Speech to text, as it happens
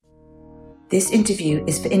This interview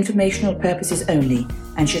is for informational purposes only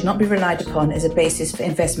and should not be relied upon as a basis for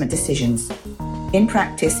investment decisions. In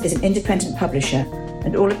Practice is an independent publisher,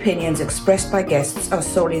 and all opinions expressed by guests are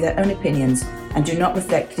solely their own opinions and do not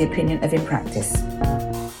reflect the opinion of In Practice.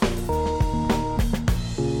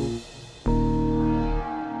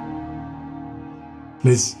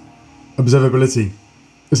 Liz, observability.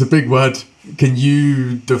 It's a big word. Can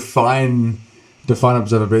you define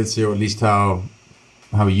observability, or at least how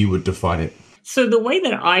you would define it? So the way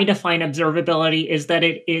that I define observability is that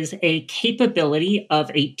it is a capability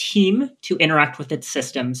of a team to interact with its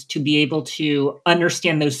systems, to be able to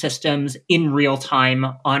understand those systems in real time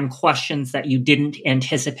on questions that you didn't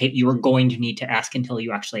anticipate you were going to need to ask until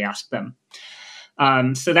you actually asked them.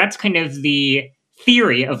 So that's kind of the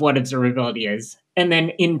theory of what observability is. And then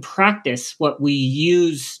in practice, what we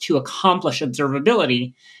use to accomplish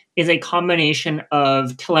observability is a combination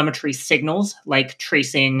of telemetry signals like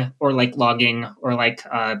tracing or like logging or like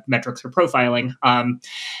metrics or profiling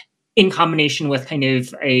in combination with kind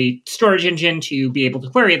of a storage engine to be able to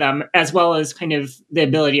query them, as well as kind of the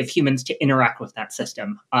ability of humans to interact with that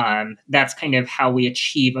system. That's kind of how we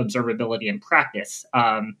achieve observability in practice.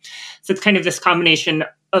 So it's kind of this combination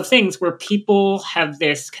of things where people have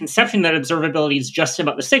this conception that observability is just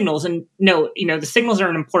about the signals. And no, the signals are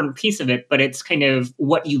an important piece of it, but it's kind of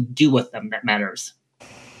what you do with them that matters.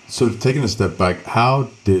 So taking a step back, how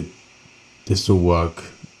did this all work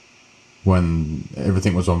when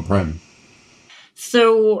everything was on-prem?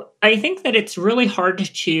 So I think that it's really hard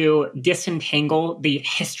to disentangle the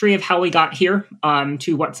history of how we got here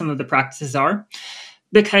to what some of the practices are.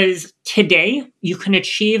 Because today, you can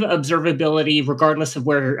achieve observability regardless of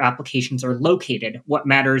where your applications are located. What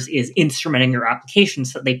matters is instrumenting your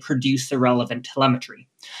applications so that they produce the relevant telemetry.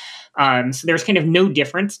 So there's kind of no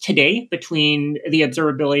difference today between the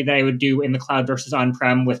observability that I would do in the cloud versus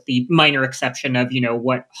on-prem, with the minor exception of,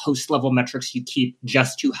 what host-level metrics you keep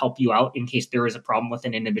just to help you out in case there is a problem with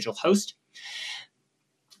an individual host.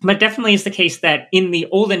 But definitely is the case that in the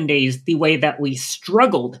olden days, the way that we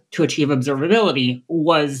struggled to achieve observability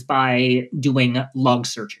was by doing log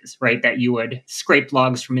searches, right? That you would scrape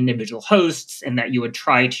logs from individual hosts and that you would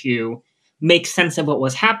try to make sense of what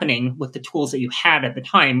was happening with the tools that you had at the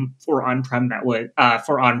time for on-prem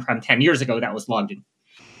 10 years ago that was logged in.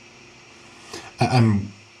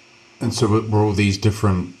 And so were all these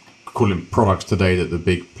different, call them products today that the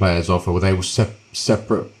big players offer, were they all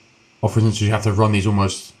separate offerings? So you have to run these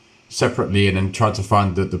almost separately and then try to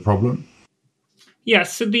find the problem? Yeah,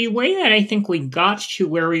 so the way that I think we got to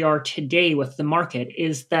where we are today with the market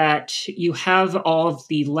is that you have all of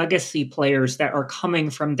the legacy players that are coming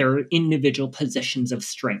from their individual positions of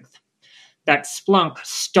strength. That Splunk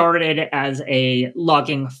started as a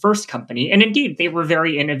logging first company. And indeed, they were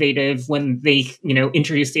very innovative when they,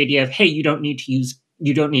 introduced the idea of, hey, you don't need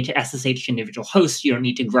to SSH individual hosts. You don't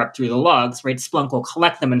need to grep through the logs, right? Splunk will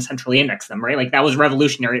collect them and centrally index them, right? Like that was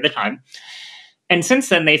revolutionary at the time. And since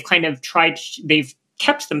then, they've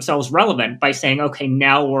kept themselves relevant by saying, okay,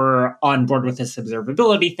 now we're on board with this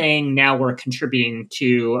observability thing. Now we're contributing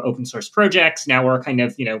to open source projects. Now we're kind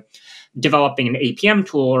of, developing an APM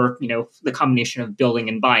tool, or, the combination of building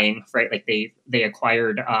and buying, right? Like they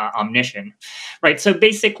acquired Omnition, right? So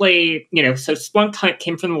basically, so Splunk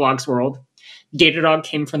came from the logs world. Datadog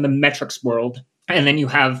came from the metrics world. And then you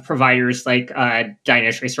have providers like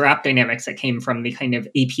Dynatrace or AppDynamics that came from the kind of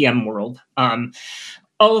APM world,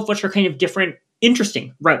 all of which are kind of different,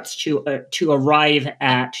 interesting routes to arrive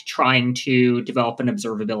at trying to develop an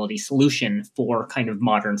observability solution for kind of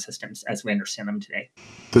modern systems as we understand them today.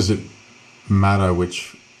 Does it matter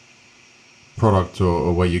which product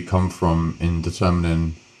or where you come from in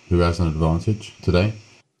determining who has an advantage today?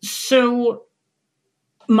 So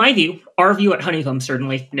our view at Honeycomb,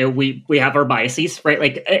 certainly, we have our biases, right?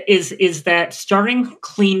 Like, is that starting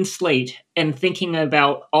clean slate and thinking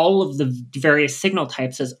about all of the various signal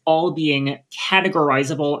types as all being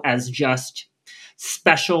categorizable as just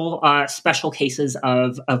special cases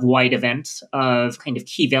of wide events, of kind of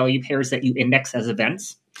key value pairs that you index as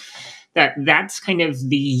events. That's kind of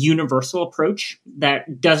the universal approach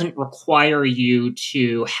that doesn't require you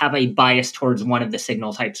to have a bias towards one of the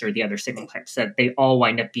signal types or the other signal types, that they all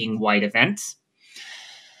wind up being wide events.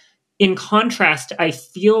 In contrast, I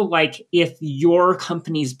feel like if your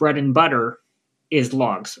company's bread and butter is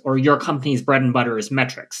logs, or your company's bread and butter is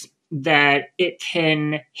metrics, that it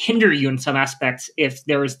can hinder you in some aspects if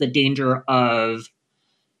there is the danger of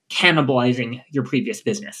cannibalizing your previous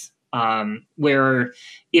business. Where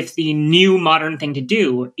if the new modern thing to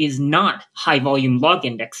do is not high volume log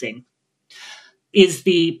indexing, is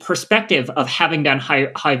the perspective of having done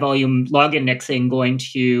high volume log indexing going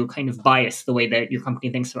to kind of bias the way that your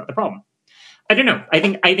company thinks about the problem? I don't know. I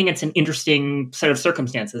think it's an interesting set of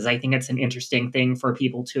circumstances. I think it's an interesting thing for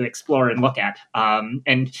people to explore and look at.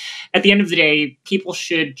 And at the end of the day, people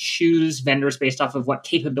should choose vendors based off of what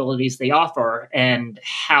capabilities they offer and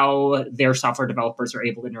how their software developers are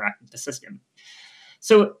able to interact with the system.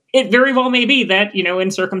 So it very well may be that, in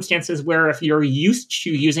circumstances where if you're used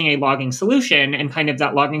to using a logging solution and kind of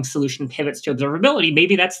that logging solution pivots to observability,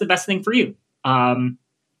 maybe that's the best thing for you.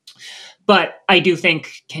 But I do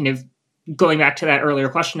think, kind of going back to that earlier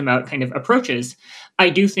question about kind of approaches, I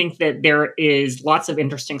do think that there is lots of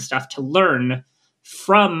interesting stuff to learn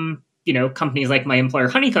from, companies like my employer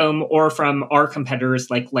Honeycomb, or from our competitors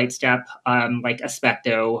like Lightstep, like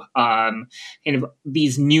Aspecto, kind of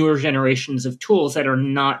these newer generations of tools that are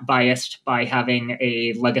not biased by having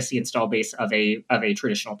a legacy install base of a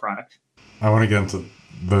traditional product. I want to get into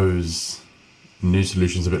those new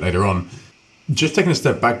solutions a bit later on. Just taking a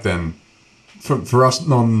step back then, for us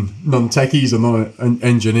non-techies or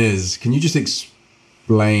non-engineers, can you just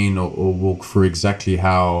explain or walk through exactly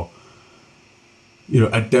how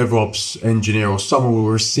a DevOps engineer or someone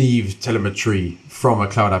will receive telemetry from a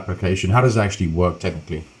cloud application? How does it actually work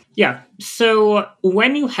technically? Yeah. So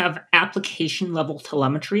when you have application level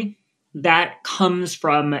telemetry, that comes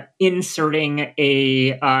from inserting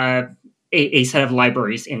a set of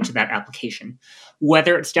libraries into that application,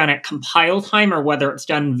 whether it's done at compile time or whether it's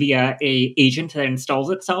done via a agent that installs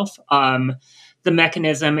itself. The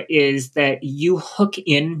mechanism is that you hook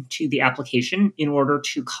into the application in order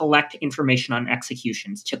to collect information on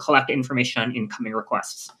executions, to collect information on incoming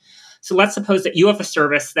requests. So let's suppose that you have a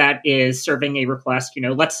service that is serving a request,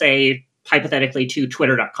 let's say hypothetically to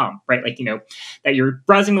twitter.com, right? Like, that you're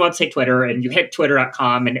browsing the website Twitter and you hit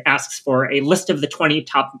twitter.com and it asks for a list of the 20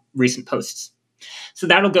 top recent posts. So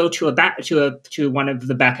that'll go to one of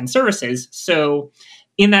the backend services. So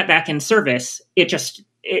in that backend service,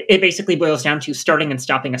 it basically boils down to starting and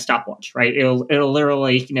stopping a stopwatch, right? It'll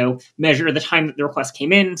literally, measure the time that the request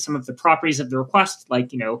came in, some of the properties of the request,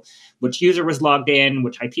 like, which user was logged in,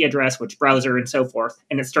 which IP address, which browser, and so forth.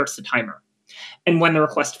 And it starts the timer. And when the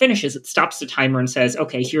request finishes, it stops the timer and says,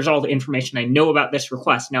 okay, here's all the information I know about this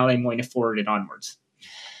request. Now I'm going to forward it onwards.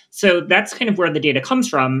 So that's kind of where the data comes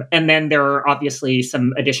from. And then there are obviously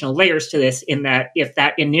some additional layers to this, in that if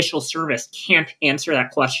that initial service can't answer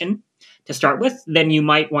that question to start with, then you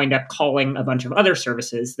might wind up calling a bunch of other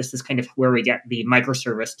services. This is kind of where we get the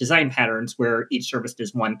microservice design patterns, where each service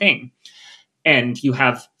does one thing. And you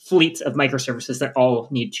have fleets of microservices that all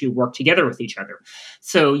need to work together with each other.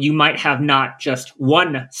 So you might have not just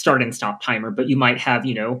one start and stop timer, but you might have,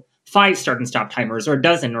 5 start and stop timers, or a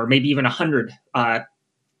dozen, or maybe even 100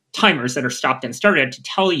 timers that are stopped and started to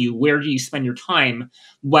tell you where do you spend your time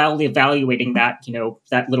while evaluating that,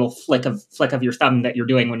 that little flick of your thumb that you're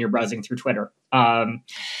doing when you're browsing through Twitter.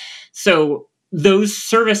 So those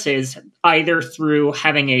services, either through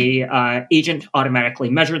having a agent automatically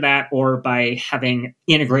measure that, or by having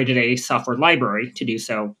integrated a software library to do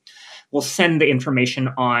so, will send the information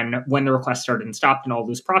on when the request started and stopped and all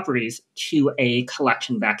those properties to a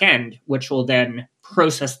collection backend, which will then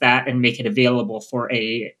process that and make it available for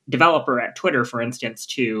a developer at Twitter, for instance,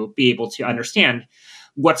 to be able to understand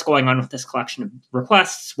what's going on with this collection of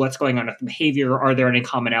requests, what's going on with the behavior, are there any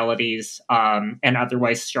commonalities, and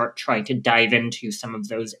otherwise start trying to dive into some of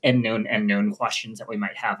those unknown questions that we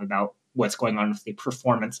might have about what's going on with the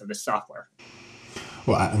performance of the software.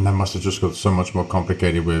 Well, and that must have just got so much more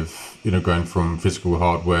complicated with, going from physical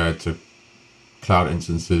hardware to cloud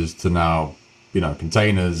instances to now,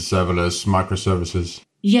 containers, serverless, microservices.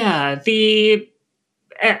 Yeah,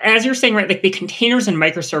 as you're saying, right, like the containers and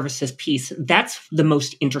microservices piece, that's the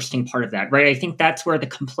most interesting part of that, right? I think that's where the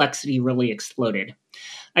complexity really exploded.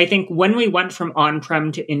 I think when we went from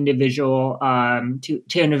on-prem to individual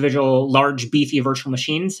large beefy virtual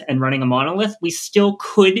machines and running a monolith, we still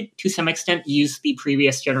could, to some extent, use the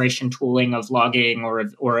previous generation tooling of logging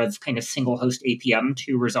or of kind of single host APM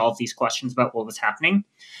to resolve these questions about what was happening.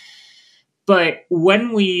 But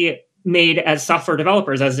when we made, as software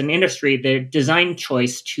developers, as an industry, the design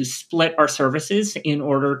choice to split our services in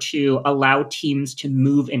order to allow teams to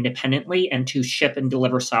move independently and to ship and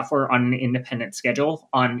deliver software on an independent schedule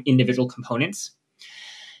on individual components,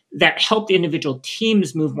 that helped individual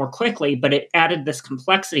teams move more quickly, but it added this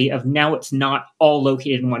complexity of now it's not all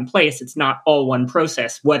located in one place. It's not all one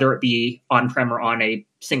process, whether it be on-prem or on a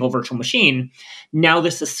single virtual machine. Now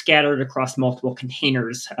this is scattered across multiple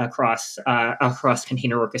containers, across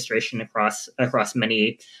container orchestration, across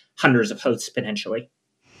many hundreds of hosts potentially.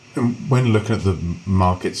 And when looking at the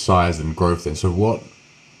market size and growth, then, so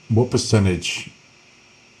what percentage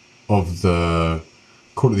of the,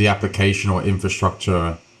 call it the application or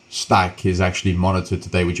infrastructure stack, is actually monitored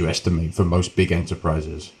today, would you estimate, for most big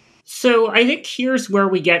enterprises? So I think here's where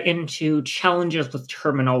we get into challenges with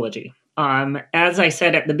terminology. As I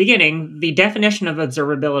said at the beginning, the definition of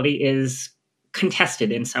observability is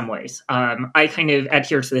contested in some ways. I kind of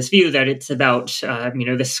adhere to this view that it's about,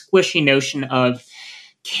 the squishy notion of,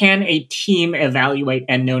 can a team evaluate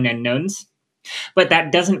unknown unknowns? But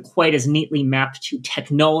that doesn't quite as neatly map to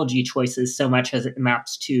technology choices so much as it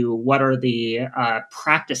maps to what are the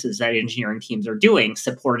practices that engineering teams are doing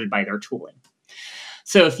supported by their tooling.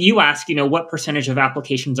 So if you ask, what percentage of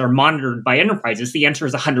applications are monitored by enterprises, the answer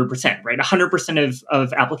is 100%, right? 100%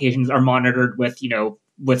 of applications are monitored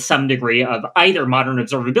with some degree of either modern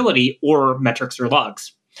observability or metrics or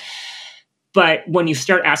logs. But when you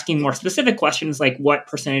start asking more specific questions, like what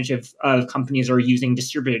percentage of companies are using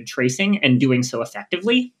distributed tracing and doing so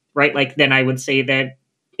effectively, right? Like, then I would say that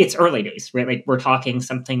it's early days, right? Like, we're talking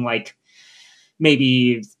something like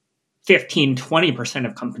maybe 15, 20%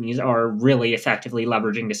 of companies are really effectively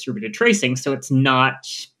leveraging distributed tracing. So it's not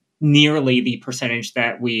nearly the percentage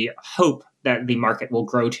that we hope that the market will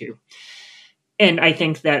grow to. And I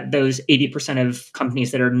think that those 80% of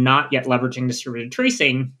companies that are not yet leveraging distributed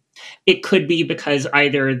tracing, it could be because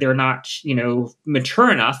either they're not,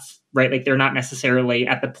 mature enough, right? Like, they're not necessarily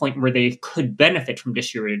at the point where they could benefit from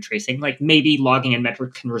distributed tracing. Like, maybe logging and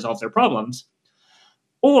metrics can resolve their problems.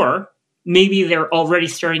 Or maybe they're already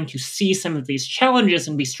starting to see some of these challenges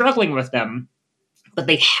and be struggling with them, but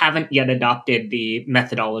they haven't yet adopted the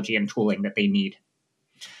methodology and tooling that they need.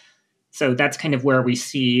 So that's kind of where we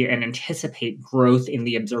see and anticipate growth in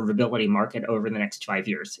the observability market over the next 5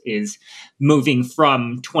 years, is moving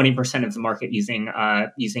from 20% of the market using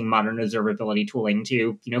modern observability tooling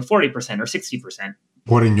to 40% or 60%.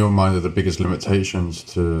 What, in your mind, are the biggest limitations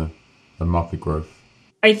to the market growth?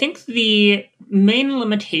 I think the main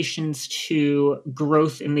limitations to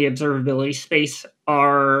growth in the observability space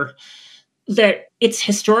are that it's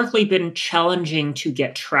historically been challenging to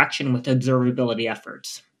get traction with observability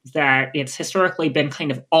efforts, that it's historically been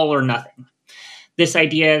kind of all or nothing. This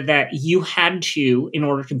idea that you had to, in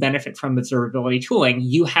order to benefit from observability tooling,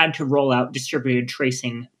 you had to roll out distributed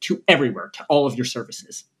tracing to everywhere, to all of your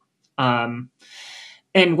services.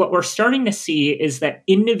 And what we're starting to see is that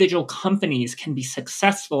individual companies can be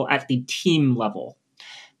successful at the team level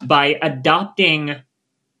by adopting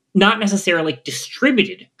not necessarily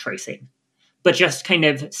distributed tracing, but just kind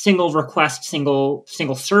of single request, single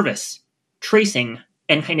service tracing,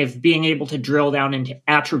 and kind of being able to drill down into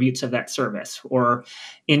attributes of that service or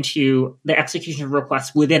into the execution of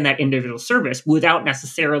requests within that individual service without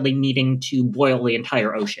necessarily needing to boil the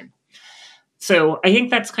entire ocean. So I think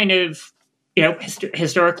that's kind of,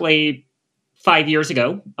 historically, 5 years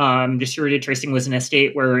ago, distributed tracing was in a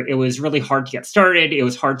state where it was really hard to get started. It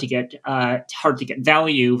was hard to get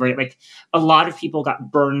value, right? Like, a lot of people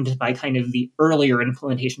got burned by kind of the earlier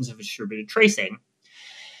implementations of distributed tracing.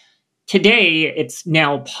 Today, it's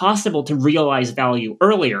now possible to realize value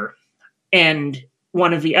earlier. And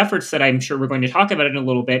one of the efforts that I'm sure we're going to talk about in a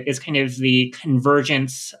little bit is kind of the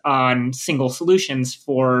convergence on single solutions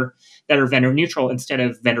that are vendor neutral instead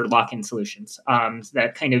of vendor lock-in solutions.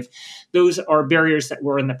 That kind of, those are barriers that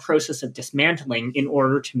we're in the process of dismantling in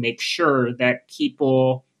order to make sure that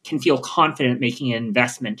people can feel confident making an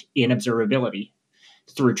investment in observability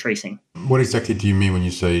through tracing. What exactly do you mean when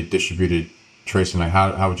you say distributed tracing? Like,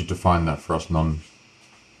 how would you define that for us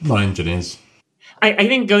non-engineers? I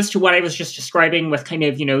think it goes to what I was just describing with kind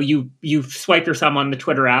of, you swipe your thumb on the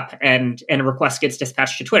Twitter app and a request gets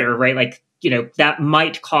dispatched to Twitter, right? Like, that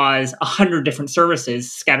might cause 100 different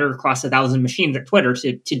services scattered across 1,000 machines at Twitter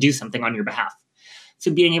to do something on your behalf.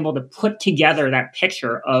 So being able to put together that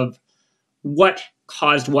picture of what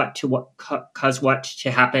caused what to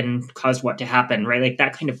happen, right? Like,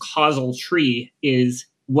 that kind of causal tree is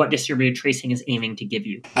what distributed tracing is aiming to give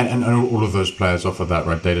you. And all of those players offer that,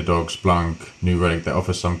 right? Datadog, Splunk, New Relic, they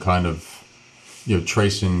offer some kind of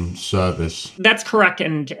tracing service. That's correct.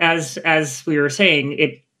 And as we were saying,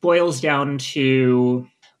 it boils down to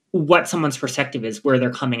what someone's perspective is, where they're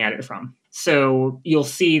coming at it from. So you'll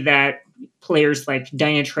see that players like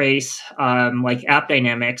Dynatrace, like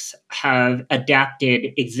AppDynamics, have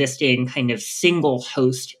adapted existing kind of single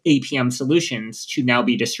host APM solutions to now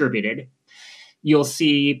be distributed. You'll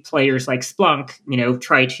see players like Splunk,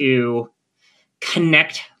 try to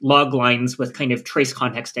connect log lines with kind of trace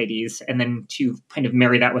context IDs and then to kind of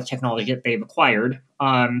marry that with technology that they've acquired.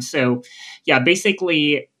 So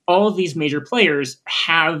basically all of these major players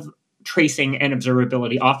have tracing and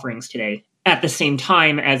observability offerings today, at the same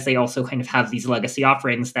time as they also kind of have these legacy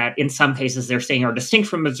offerings that in some cases they're saying are distinct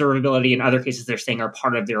from observability, in other cases they're saying are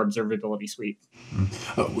part of their observability suite.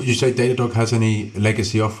 Would you say Datadog has any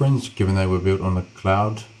legacy offerings, given they were built on the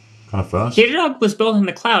cloud kind of first? Datadog was built in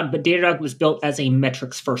the cloud, but Datadog was built as a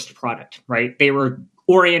metrics-first product, right? They were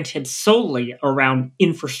oriented solely around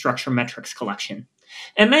infrastructure metrics collection.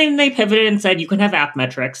 And then they pivoted and said, you can have app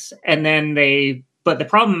metrics, and then but the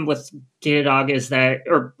problem with Datadog is that,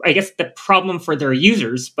 or I guess the problem for their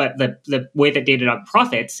users, but the way that Datadog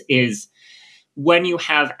profits is when you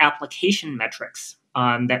have application metrics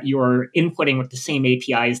that you're inputting with the same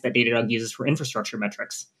APIs that Datadog uses for infrastructure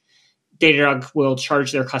metrics. Datadog will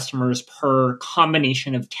charge their customers per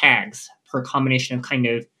combination of tags, per combination of kind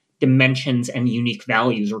of dimensions and unique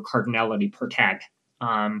values or cardinality per tag.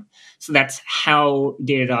 So that's how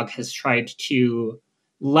Datadog has tried to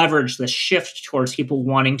leverage the shift towards people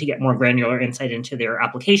wanting to get more granular insight into their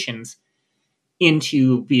applications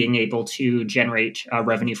into being able to generate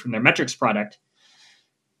revenue from their metrics product.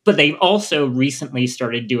 But they've also recently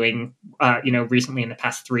started doing, recently in the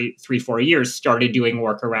past 4 years, started doing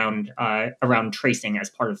work around tracing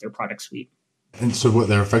as part of their product suite. And so what,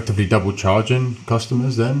 they're effectively double charging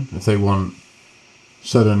customers then? If they want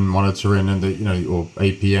certain monitoring and or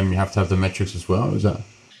APM, you have to have the metrics as well, is that?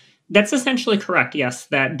 That's essentially correct, yes.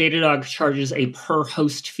 That Datadog charges a per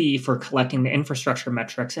host fee for collecting the infrastructure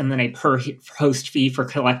metrics and then a per host fee for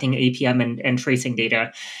collecting APM and tracing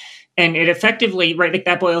data. And it effectively, right, like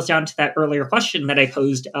that boils down to that earlier question that I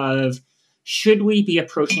posed of, should we be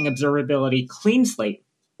approaching observability clean slate,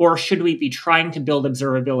 or should we be trying to build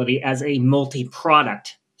observability as a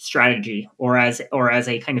multi-product strategy, or as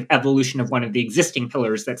a kind of evolution of one of the existing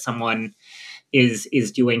pillars that someone is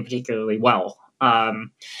doing particularly well?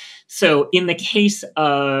 So in the case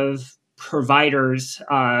of providers,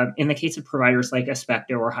 like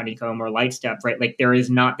Aspecto or Honeycomb or Lightstep, right, like there is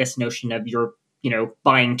not this notion of you're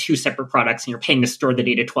buying two separate products and you're paying to store the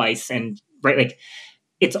data twice, and right, like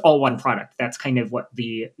it's all one product. That's kind of what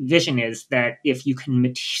the vision is, that if you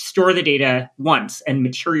can store the data once and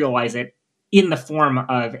materialize it in the form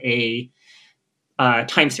of a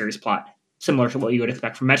time series plot, similar to what you would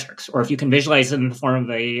expect from metrics, or if you can visualize it in the form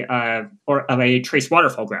of a trace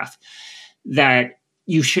waterfall graph, that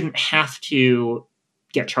you shouldn't have to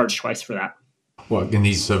get charged twice for that. Well, in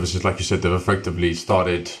these services, like you said, they've effectively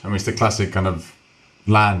started. I mean, it's the classic kind of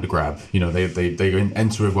land grab. They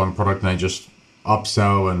enter with one product and they just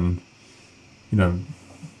upsell and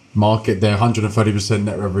market their 130%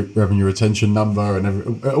 net revenue retention number,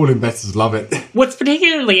 and all investors love it. What's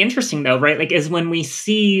particularly interesting, though, right, like, is when we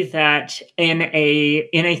see that in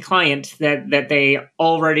a client that they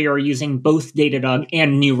already are using both Datadog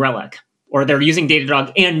and New Relic, or they're using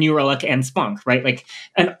Datadog and New Relic and Splunk, right? Like,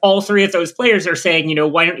 and all three of those players are saying,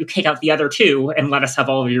 why don't you kick out the other two and let us have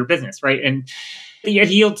all of your business, right? And it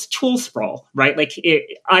yields tool sprawl, right? Like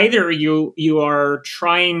either you are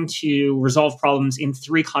trying to resolve problems in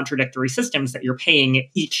three contradictory systems that you're paying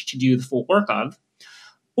each to do the full work of,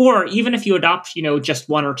 or even if you adopt, just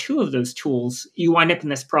one or two of those tools, you wind up in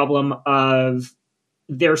this problem of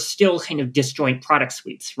they're still kind of disjoint product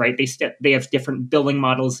suites, right? They have different billing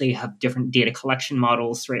models, they have different data collection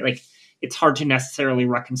models, right? Like it's hard to necessarily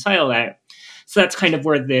reconcile that. So that's kind of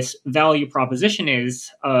where this value proposition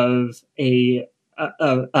is of a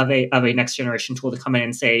next generation tool to come in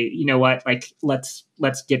and say, you know what, like let's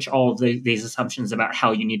ditch all of these assumptions about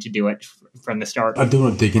how you need to do it from the start. I do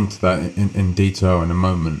want to dig into that in detail in a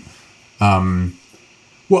moment. But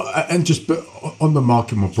on the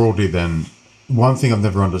market more broadly, then one thing I've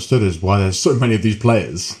never understood is why there's so many of these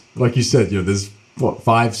players. Like you said, there's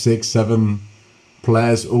 5, 6, 7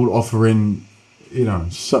 players all offering, like you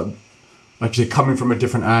said, coming from a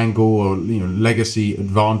different angle or legacy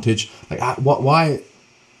advantage. Like, why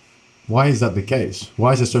is that the case?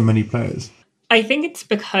 Why is there so many players? I think it's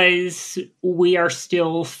because we are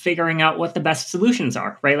still figuring out what the best solutions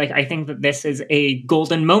are, right? Like, I think that this is a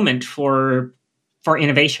golden moment for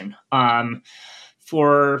innovation,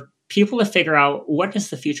 for people to figure out what does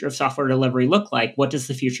the future of software delivery look like? What does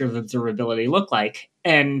the future of observability look like?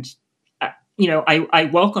 And I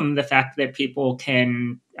welcome the fact that people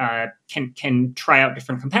can try out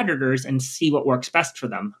different competitors and see what works best for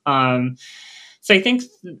them. So I think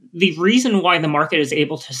the reason why the market is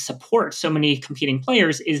able to support so many competing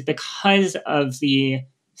players is because of the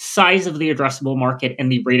size of the addressable market and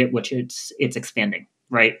the rate at which it's expanding,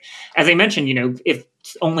 right? As I mentioned, if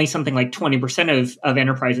only something like 20% of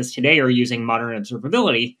enterprises today are using modern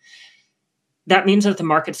observability, that means that the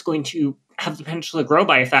market's going to have the potential to grow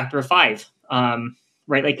by a factor of 5,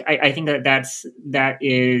 right? Like I think that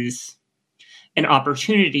is an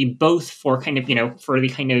opportunity both for kind of, for the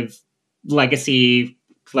kind of legacy,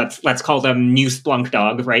 let's call them new Splunk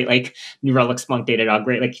dog, right? Like New Relic, Splunk, Datadog,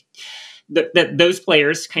 right? Like that those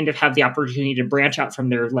players kind of have the opportunity to branch out from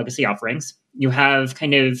their legacy offerings. You have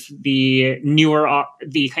kind of the newer,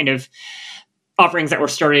 the kind of offerings that were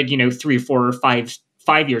started, 3, 4,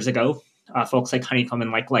 5 years ago, folks like Honeycomb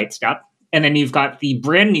and like Lightstep. And then you've got the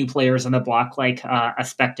brand new players on the block, like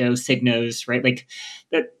Aspecto, Signos, right? Like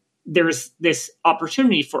that. There's this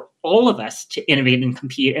opportunity for all of us to innovate and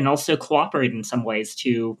compete, and also cooperate in some ways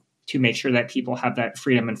to make sure that people have that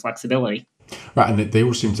freedom and flexibility. Right, and they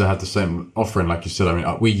all seem to have the same offering, like you said. I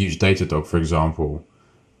mean, we use Datadog, for example,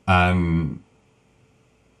 and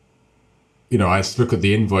I look at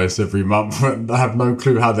the invoice every month, and I have no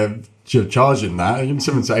clue how they're charging that.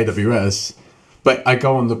 Similar to AWS, but I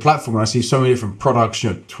go on the platform and I see so many different products.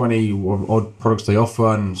 20 odd products they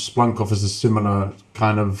offer, and Splunk offers a similar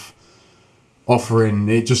kind of offering.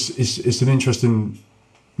 It's an interesting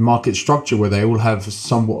market structure where they all have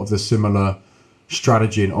somewhat of the similar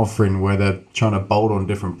strategy and offering, where they're trying to bolt on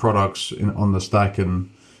different products on the stack and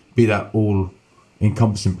be that all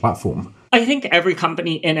encompassing platform. I think every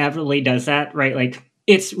company inevitably does that, right? Like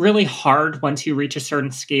it's really hard once you reach a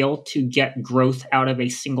certain scale to get growth out of a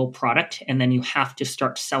single product, and then you have to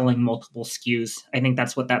start selling multiple SKUs. I think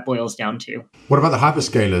that's what that boils down to. What about the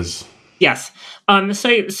hyperscalers? Yes.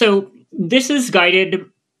 So this is guided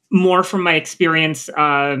more from my experience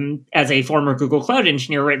as a former Google Cloud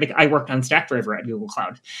engineer, right? Like I worked on Stackdriver at Google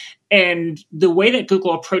Cloud. And the way that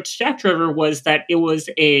Google approached Stackdriver was that it was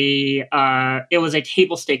a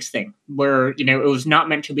table stakes thing where, it was not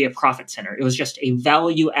meant to be a profit center. It was just a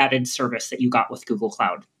value added service that you got with Google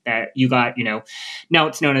Cloud, that you got, now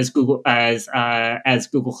it's known as Google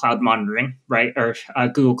Google Cloud Monitoring, right? Or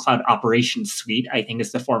Google Cloud Operations Suite, I think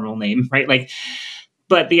is the formal name, right? Like,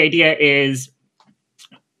 but the idea is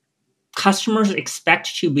customers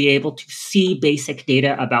expect to be able to see basic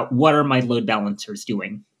data about what are my load balancers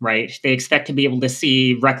doing, right? They expect to be able to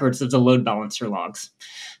see records of the load balancer logs.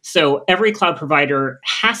 So every cloud provider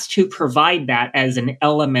has to provide that as an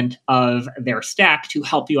element of their stack to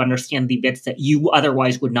help you understand the bits that you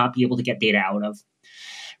otherwise would not be able to get data out of,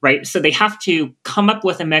 right? So they have to come up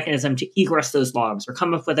with a mechanism to egress those logs, or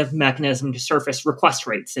come up with a mechanism to surface request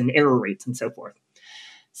rates and error rates and so forth.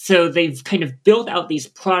 So they've kind of built out these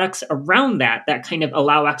products around that kind of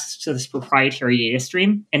allow access to this proprietary data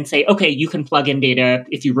stream and say, okay, you can plug in data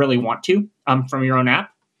if you really want to from your own app.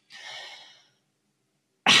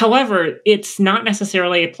 However, it's not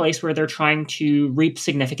necessarily a place where they're trying to reap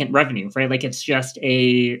significant revenue, right? Like it's just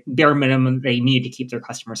a bare minimum they need to keep their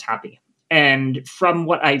customers happy. And from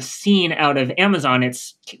what I've seen out of Amazon,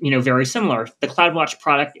 it's very similar. The CloudWatch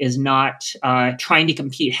product is not trying to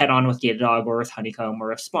compete head on with Datadog or with Honeycomb or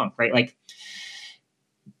with Splunk, right? Like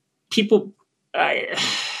people, I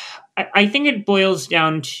think it boils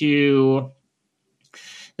down to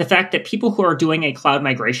the fact that people who are doing a cloud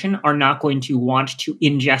migration are not going to want to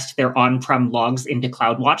ingest their on-prem logs into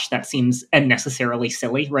CloudWatch. That seems unnecessarily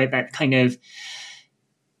silly, right? That kind of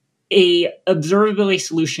a observability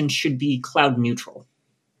solution should be cloud neutral.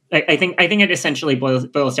 I think it essentially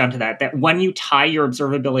boils down to that when you tie your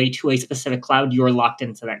observability to a specific cloud, you're locked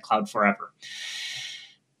into that cloud forever.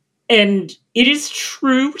 And it is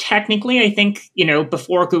true, technically. I think,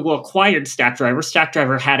 before Google acquired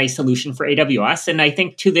Stackdriver had a solution for AWS. And I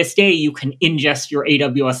think to this day, you can ingest your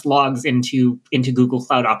AWS logs into Google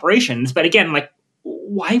Cloud Operations. But again, like,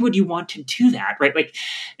 why would you want to do that, right? Like,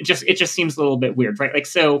 it just seems a little bit weird, right? Like,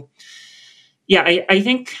 so, yeah, I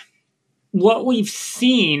think what we've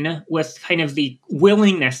seen with kind of the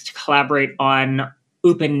willingness to collaborate on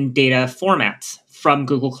open data formats from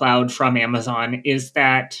Google Cloud, from Amazon, is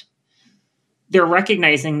that they're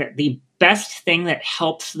recognizing that the best thing that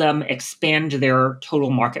helps them expand their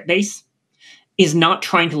total market base is not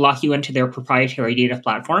trying to lock you into their proprietary data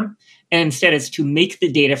platform, and instead is to make the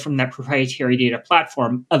data from that proprietary data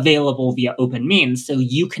platform available via open means so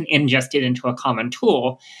you can ingest it into a common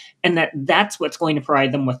tool, and that's what's going to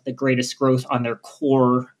provide them with the greatest growth on their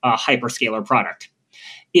core hyperscaler product,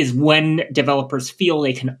 is when developers feel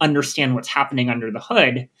they can understand what's happening under the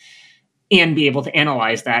hood and be able to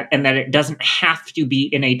analyze that, and that it doesn't have to be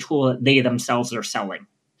in a tool that they themselves are selling.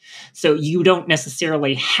 So you don't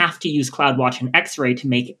necessarily have to use CloudWatch and X-Ray to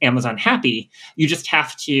make Amazon happy. You just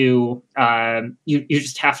have to you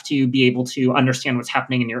just have to be able to understand what's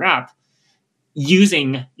happening in your app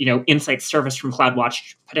using insights service from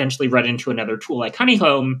CloudWatch, potentially read into another tool like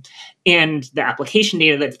Honeycomb, and the application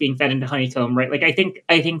data that's being fed into Honeycomb, right? Like I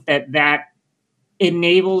think that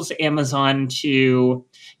enables Amazon to,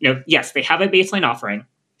 yes, they have a baseline offering,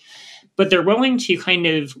 but they're willing to kind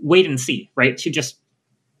of wait and see, right? To just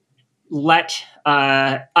let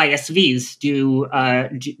ISVs do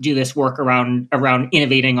this work around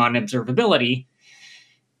innovating on observability.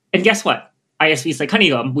 And guess what? ISVs like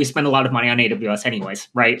Honeycomb, we spend a lot of money on AWS anyways,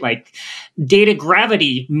 right? Like data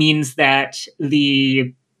gravity means that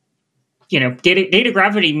data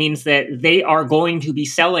gravity means that they are going to be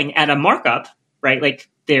selling at a markup, right? Like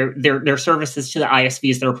their services to the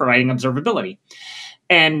ISVs that are providing observability.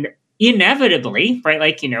 And inevitably, right?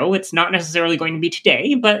 Like, it's not necessarily going to be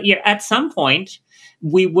today, but at some point,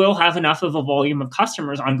 we will have enough of a volume of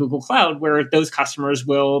customers on Google Cloud where those customers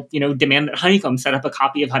will, demand that Honeycomb set up a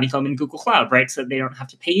copy of Honeycomb in Google Cloud, right? So they don't have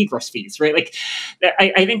to pay egress fees, right? Like,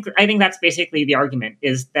 I think that's basically the argument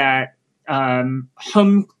is that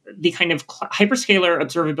the kind of hyperscaler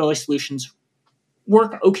observability solutions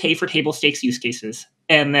work okay for table stakes use cases,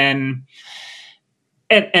 and then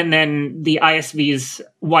the ISVs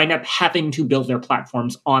wind up having to build their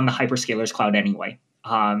platforms on the hyperscaler's cloud anyway.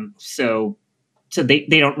 So they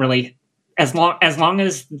don't really, as long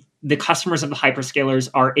as the customers of the hyperscalers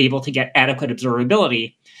are able to get adequate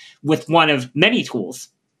observability with one of many tools,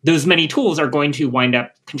 those many tools are going to wind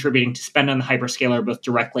up contributing to spend on the hyperscaler both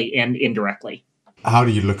directly and indirectly. How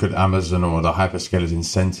do you look at Amazon or the hyperscalers'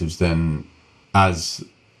 incentives then as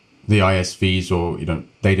the ISVs or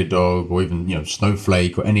Datadog or even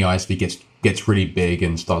Snowflake or any ISV gets really big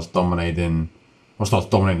and starts dominating a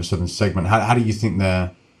certain segment? How do you think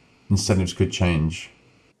their incentives could change?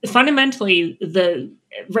 Fundamentally, the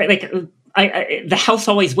house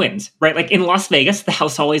always wins, right? Like in Las Vegas, the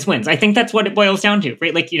house always wins. I think that's what it boils down to,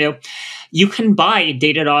 right? Like you can buy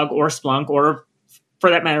Datadog or Splunk or,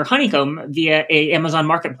 for that matter, Honeycomb via a Amazon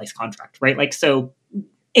Marketplace contract, right? Like so.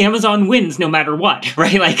 Amazon wins no matter what,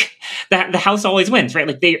 right? Like the house always wins, right?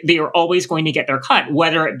 Like they are always going to get their cut,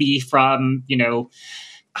 whether it be from,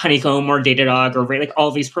 Honeycomb or Datadog or right, like all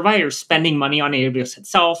of these providers spending money on AWS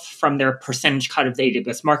itself from their percentage cut of the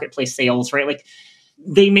AWS marketplace sales, right? Like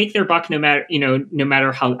they make their buck no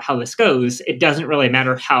matter how this goes. It doesn't really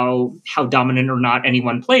matter how dominant or not any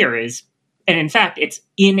one player is. And in fact, it's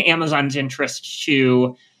in Amazon's interest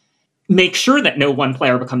to make sure that no one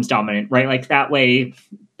player becomes dominant, right? Like that way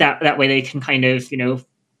they can kind of,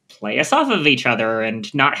 play us off of each other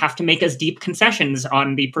and not have to make as deep concessions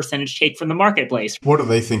on the percentage take from the marketplace. What do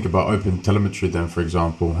they think about open telemetry then, for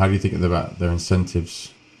example? How do you think about their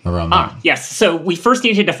incentives around that? Yes. So we first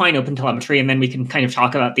need to define open telemetry, and then we can kind of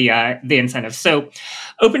talk about the incentives. So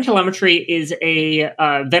open telemetry is a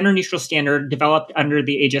vendor-neutral standard developed under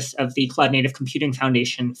the aegis of the Cloud Native Computing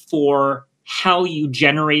Foundation for how you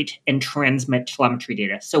generate and transmit telemetry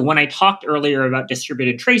data. So when I talked earlier about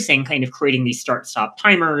distributed tracing, kind of creating these start-stop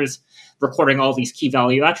timers, recording all these key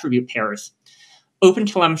value attribute pairs,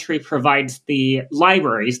 OpenTelemetry provides the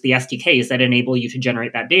libraries, the SDKs that enable you to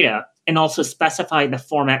generate that data and also specify the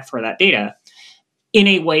format for that data in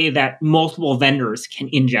a way that multiple vendors can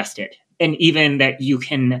ingest it, and even that you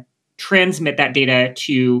can transmit that data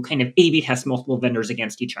to kind of A/B test multiple vendors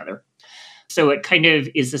against each other. So it kind of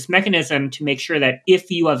is this mechanism to make sure that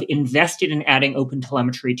if you have invested in adding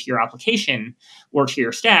OpenTelemetry to your application or to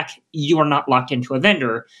your stack, you are not locked into a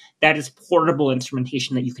vendor. That is portable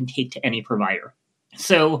instrumentation that you can take to any provider.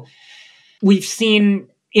 So we've seen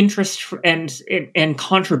interest and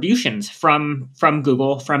contributions from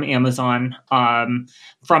Google, from Amazon, from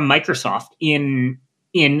Microsoft into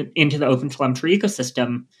the OpenTelemetry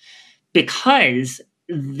ecosystem because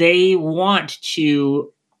they want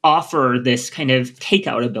to offer this kind of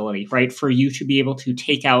takeout ability, right? For you to be able to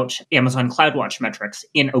take out Amazon CloudWatch metrics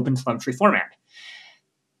in OpenTelemetry format.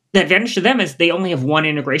 The advantage to them is they only have one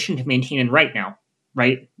integration to maintain and write now,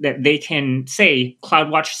 right? That they can say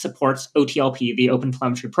CloudWatch supports OTLP, the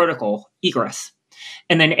OpenTelemetry protocol, egress.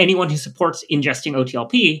 And then anyone who supports ingesting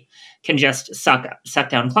OTLP can just suck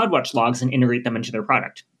down CloudWatch logs and integrate them into their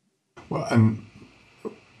product. Well, and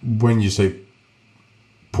when you say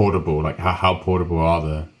portable, like how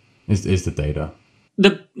portable is the data?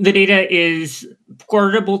 The data is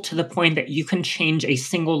portable to the point that you can change a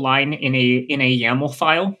single line in a YAML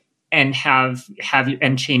file and have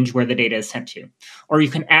change where the data is sent to, or you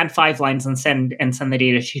can add 5 lines and send the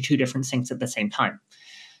data to 2 different sinks at the same time.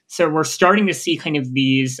 So we're starting to see kind of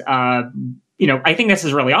these. I think this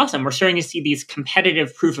is really awesome. We're starting to see these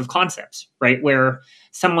competitive proof of concepts, right? Where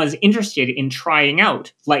someone's interested in trying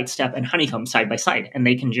out Lightstep and Honeycomb side by side, and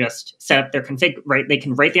they can just set up their config, right? They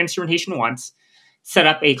can write the instrumentation once, set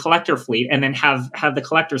up a collector fleet, and then have the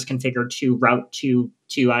collectors configured to route to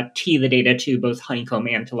tee the data to both Honeycomb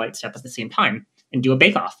and to Lightstep at the same time and do a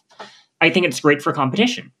bake-off. I think it's great for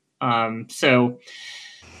competition. Well,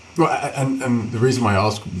 and the reason why I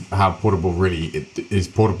ask how portable really it is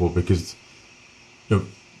portable because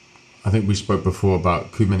I think we spoke before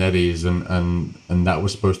about Kubernetes and that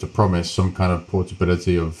was supposed to promise some kind of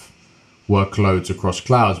portability of workloads across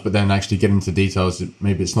clouds, but then actually get into details,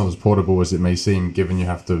 maybe it's not as portable as it may seem, given you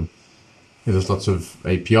have to. There's lots of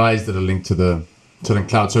APIs that are linked to the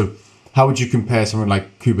cloud. So, how would you compare something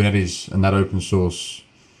like Kubernetes and that open source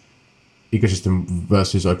ecosystem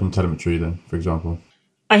versus Open Telemetry, then, for example?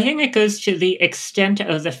 I think it goes to the extent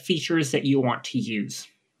of the features that you want to use,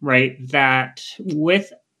 right? That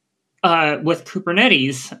with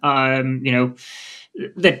Kubernetes,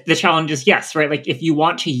 the challenge is yes, right? Like if you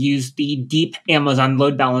want to use the deep Amazon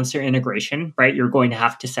load balancer integration, right, you're going to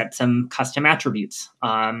have to set some custom attributes.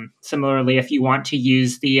 Similarly, if you want to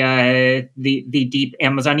use the deep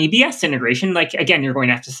Amazon EBS integration, like again, you're going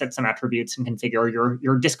to have to set some attributes and configure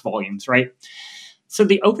your disk volumes, right? So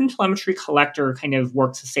the OpenTelemetry collector kind of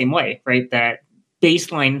works the same way, right? That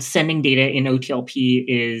baseline sending data in OTLP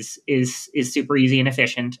is super easy and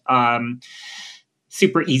efficient,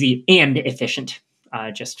 super easy and efficient,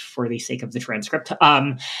 just for the sake of the transcript.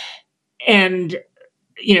 And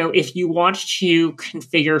if you want to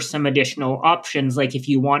configure some additional options, like if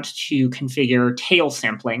you want to configure tail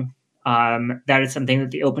sampling, that is something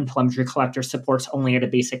that the OpenTelemetry collector supports only at a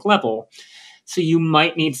basic level. So you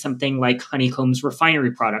might need something like Honeycomb's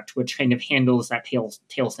refinery product, which kind of handles that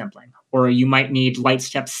tail sampling. Or you might need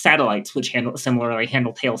Lightstep's satellites, which similarly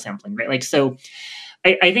handle tail sampling, right? Like, so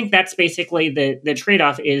I think that's basically the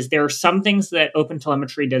trade-off is there are some things that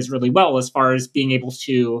OpenTelemetry does really well as far as being able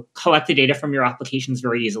to collect the data from your applications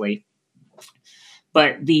very easily.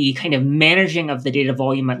 But the kind of managing of the data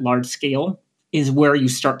volume at large scale is where you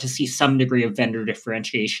start to see some degree of vendor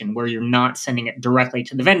differentiation, where you're not sending it directly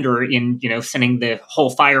to the vendor in, sending the whole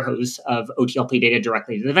fire hose of OTLP data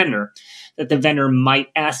directly to the vendor, that the vendor might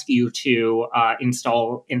ask you to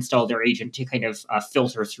install their agent to kind of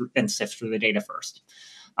filter through and sift through the data first.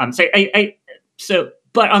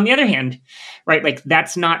 But on the other hand, right, like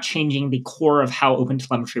that's not changing the core of how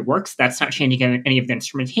OpenTelemetry works. That's not changing any of the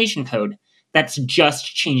instrumentation code. That's just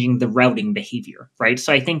changing the routing behavior, right?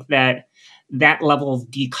 So I think that level of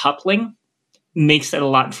decoupling makes it a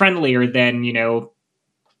lot friendlier than,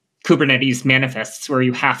 Kubernetes manifests where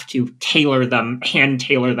you have to hand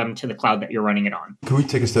tailor them to the cloud that you're running it on. Can we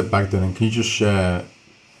take a step back then and can you just share,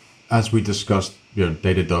 as we discussed,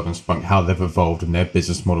 Datadog and Splunk, how they've evolved in their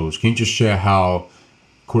business models? Can you just share how,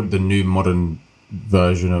 call it the new modern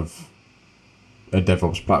version of a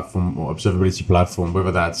DevOps platform or observability platform,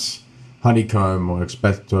 whether that's Honeycomb or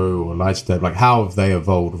Expecto or Lightstep, like how have they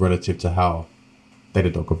evolved relative to how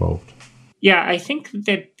Datadog evolved? Yeah, I think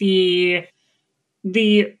that the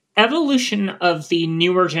evolution of the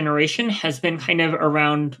newer generation has been kind of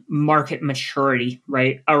around market maturity,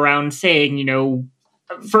 right? Around saying,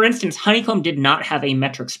 for instance, Honeycomb did not have a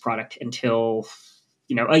metrics product until,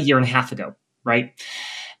 a year and a half ago, right?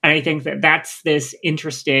 And I think that that's this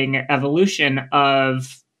interesting evolution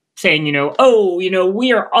of saying,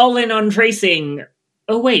 we are all in on tracing.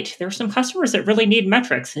 Oh, wait, there are some customers that really need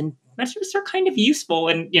metrics, and metrics are kind of useful,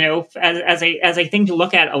 and as a thing to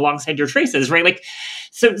look at alongside your traces, right? Like,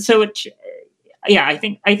 I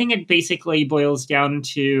think it basically boils down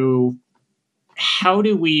to how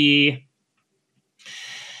do we,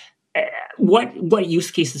 what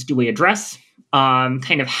use cases do we address?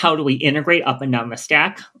 Kind of how do we integrate up and down the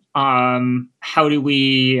stack?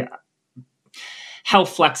 How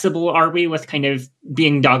flexible are we with kind of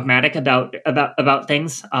being dogmatic about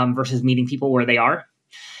things versus meeting people where they are?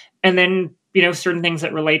 And then, certain things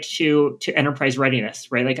that relate to enterprise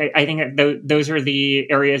readiness, right? Like I think that those are the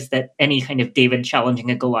areas that any kind of David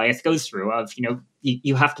challenging a Goliath goes through of,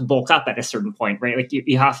 you have to bulk up at a certain point, right? Like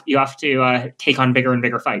you have to take on bigger and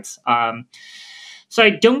bigger fights. So I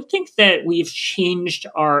don't think that we've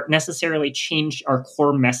necessarily changed our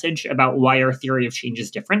core message about why our theory of change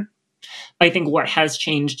is different. I think what has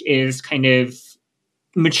changed is kind of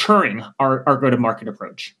maturing our go-to-market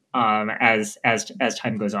approach as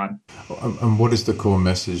time goes on. And what is the core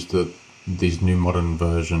message that these new modern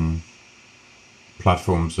version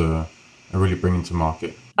platforms are really bringing to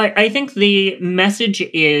market? I think the message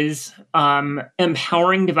is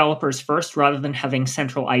empowering developers first rather than having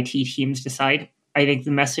central IT teams decide. I think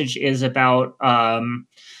the message is about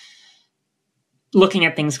looking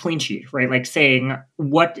at things clean sheet, right? Like saying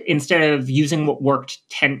instead of using what worked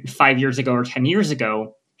 5 years ago or 10 years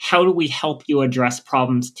ago, how do we help you address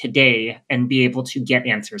problems today and be able to get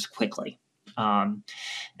answers quickly?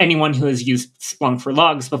 Anyone who has used Splunk for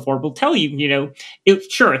logs before will tell you,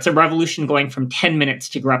 it's a revolution going from 10 minutes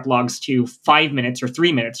to grep logs to 5 minutes or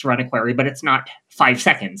 3 minutes to run a query, but it's not 5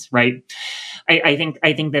 seconds, right? I think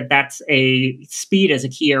that's a speed as a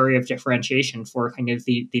key area of differentiation for kind of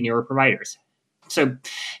the newer providers. So,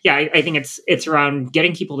 yeah, I think it's around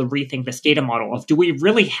getting people to rethink this data model of, do we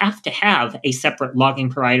really have to have a separate logging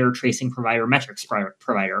provider, tracing provider, metrics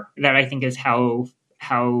provider? That I think is how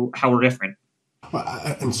we're different.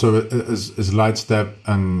 And so is Lightstep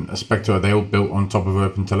and Spectre, are they all built on top of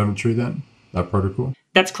OpenTelemetry then, that protocol?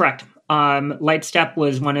 That's correct. Lightstep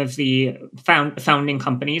was one of the founding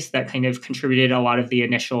companies that kind of contributed a lot of the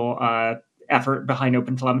initial effort behind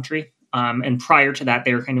OpenTelemetry. And prior to that,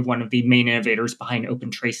 they were kind of one of the main innovators behind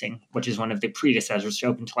OpenTracing, which is one of the predecessors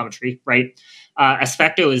to OpenTelemetry, right?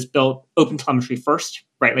 Aspecto is built OpenTelemetry first,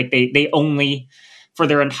 right? Like they only, for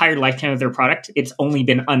their entire lifetime of their product, it's only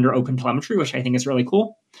been under OpenTelemetry, which I think is really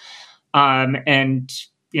cool. And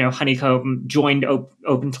Honeycomb joined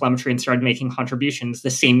OpenTelemetry and started making contributions the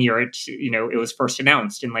same year it was first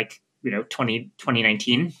announced in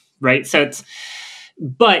 2019, right?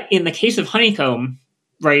 But in the case of Honeycomb,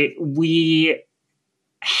 right, we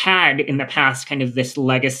had in the past kind of this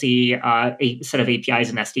legacy a set of APIs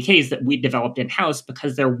and SDKs that we developed in-house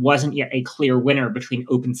because there wasn't yet a clear winner between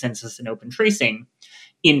OpenCensus and OpenTracing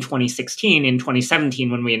in 2016, in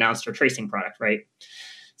 2017 when we announced our tracing product, right?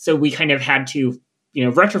 So we kind of had to,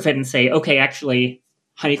 retrofit and say, okay, actually,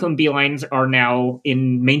 Honeycomb beelines are now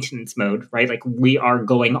in maintenance mode, right? Like we are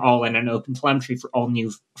going all in on OpenTelemetry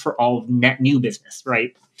for all net new business,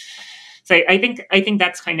 right? So I think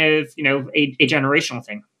that's kind of, a generational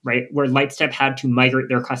thing, right? Where Lightstep had to migrate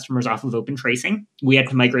their customers off of OpenTracing. We had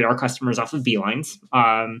to migrate our customers off of beelines.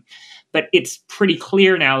 But it's pretty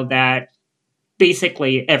clear now that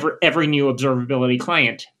basically every new observability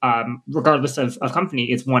client, regardless of company,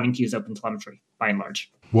 is wanting to use OpenTelemetry by and large.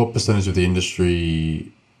 What percentage of the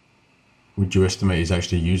industry would you estimate is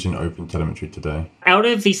actually using OpenTelemetry today? Out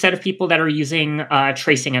of the set of people that are using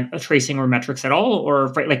tracing or metrics at all, or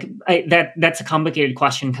right, that's a complicated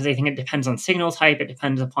question because I think it depends on signal type. It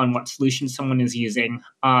depends upon what solution someone is using.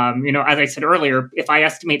 As I said earlier, if I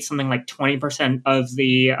estimate something like 20% of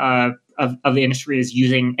the of the industry is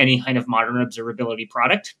using any kind of modern observability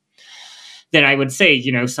product, then I would say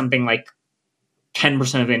something like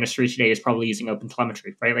 10% of the industry today is probably using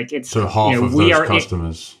OpenTelemetry, right? Like it's so half of those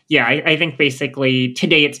customers. I think basically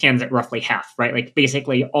today it stands at roughly half, right? Like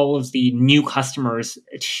basically all of the new customers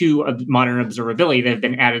to modern observability that have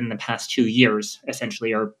been added in the past 2 years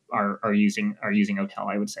essentially are using OTel,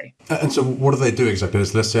 I would say. And so what do they do exactly?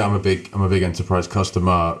 Let's say I'm a big enterprise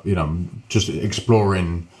customer, just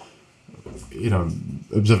exploring,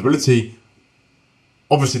 observability.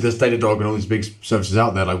 Obviously, there's Datadog and all these big services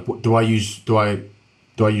out there. Like, do I use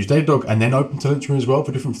Datadog and then OpenTelemetry as well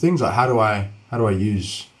for different things? Like, how do I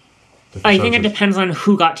use? I think it depends on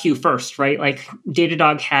who got to you first, right? Like,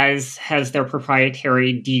 Datadog has their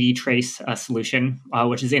proprietary DD trace solution,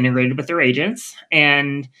 which is integrated with their agents,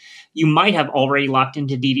 and you might have already locked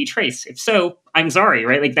into DD trace. If so, I'm sorry,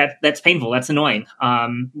 right? Like that's painful. That's annoying.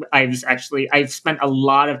 I've spent a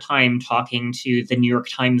lot of time talking to the New York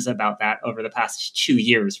Times about that over the past 2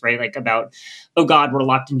 years, right? Like about, oh God, we're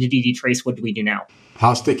locked into DD trace. What do we do now?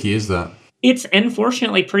 How sticky is that? It's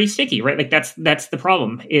unfortunately pretty sticky, right? Like that's the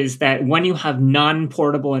problem is that when you have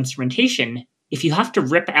non-portable instrumentation, if you have to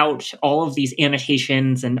rip out all of these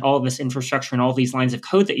annotations and all of this infrastructure and all these lines of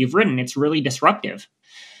code that you've written, it's really disruptive.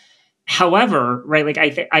 However, right, like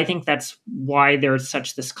I think that's why there's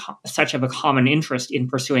such of a common interest in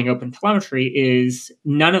pursuing OpenTelemetry is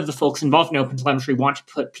none of the folks involved in OpenTelemetry want to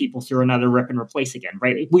put people through another rip and replace again,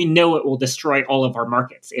 right? We know it will destroy all of our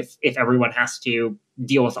markets if everyone has to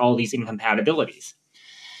deal with all these incompatibilities.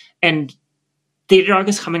 And Datadog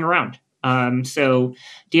is coming around. So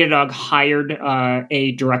Datadog hired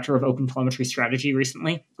a director of OpenTelemetry strategy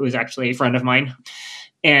recently, who is actually a friend of mine.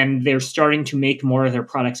 And they're starting to make more of their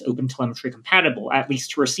products OpenTelemetry compatible, at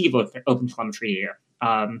least to receive OpenTelemetry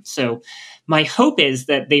data. So my hope is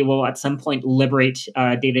that they will at some point liberate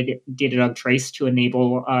Datadog Trace to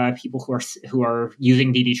enable people who are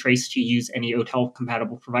using DD Trace to use any OTel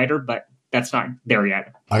compatible provider, but that's not there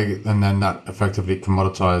yet. And then that effectively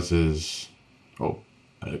commoditizes.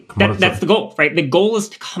 That's the goal, right? The goal is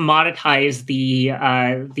to commoditize the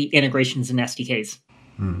integrations and SDKs.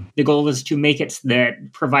 The goal is to make it so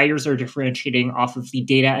that providers are differentiating off of the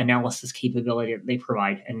data analysis capability that they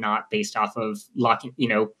provide and not based off of locking,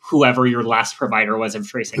 whoever your last provider was of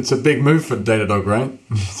tracing. It's a big move for Datadog, right?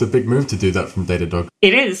 It's a big move to do that from Datadog.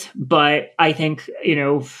 It is, but I think,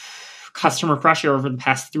 customer pressure over the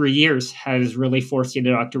past 3 years has really forced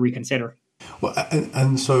Datadog to reconsider. Well,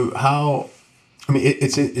 and so how? I mean,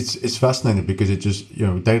 it's fascinating because it just,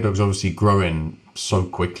 Datadog's obviously growing so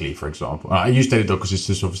quickly. For example, I use Datadog because it's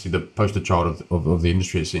just obviously the poster child of the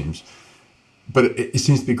industry, it seems. But it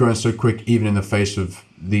seems to be growing so quick, even in the face of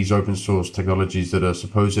these open source technologies that are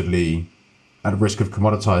supposedly at risk of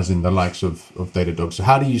commoditizing the likes of Datadog. So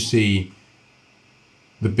how do you see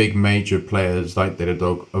the big major players like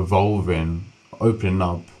Datadog evolving, opening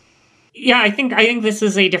up? Yeah, I think this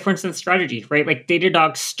is a difference in strategy, right? Like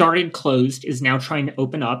Datadog started closed, is now trying to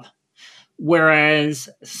open up, whereas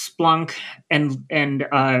Splunk and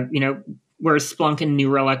New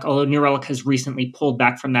Relic, although New Relic has recently pulled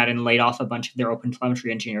back from that and laid off a bunch of their open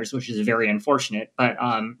telemetry engineers, which is very unfortunate. But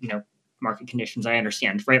market conditions, I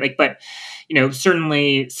understand, right? Like, but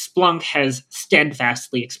certainly Splunk has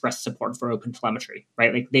steadfastly expressed support for open telemetry,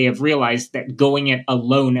 right? Like they have realized that going it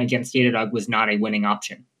alone against Datadog was not a winning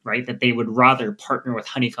option, right? That they would rather partner with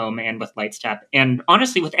Honeycomb and with Lightstep and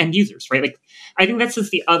honestly with end users, right? Like I think that's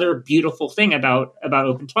just the other beautiful thing about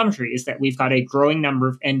open telemetry is that we've got a growing number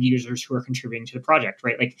of end users who are contributing to the project,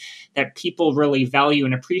 right? Like that people really value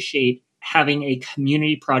and appreciate having a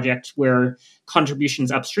community project where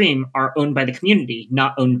contributions upstream are owned by the community,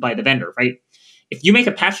 not owned by the vendor, right? If you make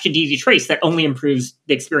a patch to DD Trace, that only improves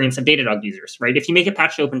the experience of Datadog users, right? If you make a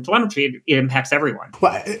patch to open telemetry, it impacts everyone.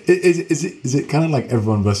 Well, is it kind of like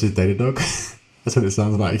everyone versus Datadog? That's what it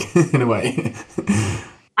sounds like, in a way.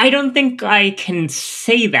 I don't think I can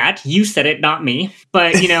say that. You said it, not me.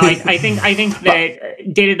 But I think that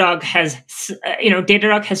Datadog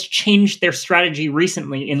has changed their strategy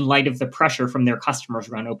recently in light of the pressure from their customers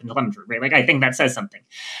around open telemetry. Right? Like I think that says something,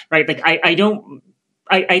 right? Like I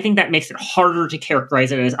think that makes it harder to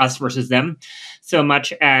characterize it as us versus them, so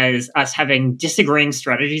much as us having disagreeing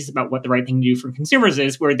strategies about what the right thing to do for consumers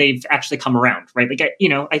is, where they've actually come around, right?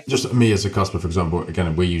 Like just me as a customer, for example.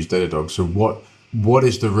 Again, we use Datadog, so what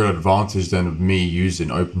is the real advantage then of me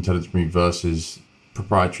using open telemetry versus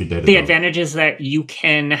proprietary Datadog? The advantage is that you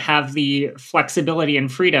can have the flexibility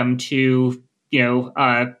and freedom to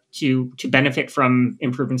benefit from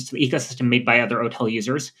improvements to the ecosystem made by other OTel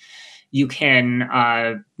users. You can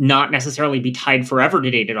not necessarily be tied forever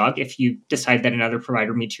to Datadog if you decide that another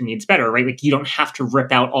provider meets your needs better, right? Like you don't have to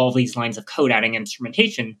rip out all these lines of code adding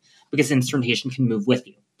instrumentation because instrumentation can move with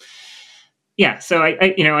you. Yeah, so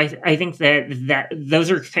I think that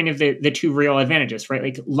those are kind of the two real advantages, right?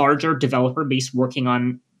 Like larger developer base working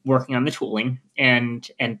on the tooling and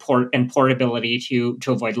portability to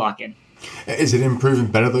avoid lock-in. Is it improving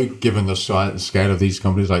better though, given the scale of these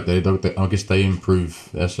companies like Datadog? I guess they improve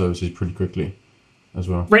their services pretty quickly as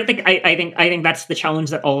well, right? Like I think that's the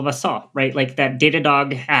challenge that all of us saw, right? Like that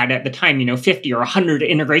Datadog had at the time, 50 or 100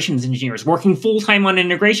 integrations engineers working full time on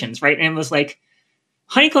integrations, right? And it was like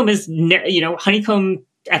Honeycomb Honeycomb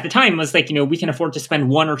at the time was like, we can afford to spend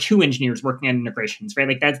 1 or 2 engineers working on integrations, right?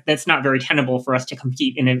 Like that's not very tenable for us to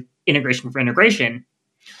compete in an integration for integration.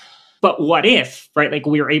 But what if, right? Like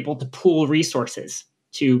we were able to pool resources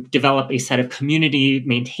to develop a set of community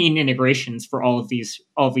maintained integrations for all of these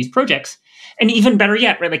projects, and even better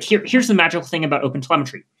yet, right? Like here's the magical thing about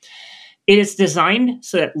OpenTelemetry. It is designed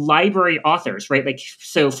so that library authors, right? Like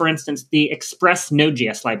so, for instance, the Express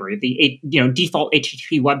Node.js library, the default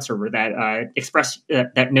HTTP web server that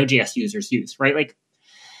that Node.js users use, right? Like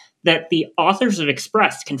that the authors of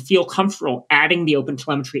Express can feel comfortable adding the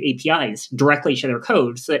OpenTelemetry APIs directly to their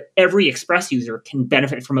code so that every Express user can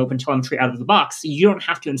benefit from OpenTelemetry out of the box. So you don't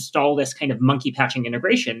have to install this kind of monkey patching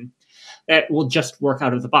integration that will just work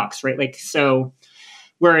out of the box, right? Like so,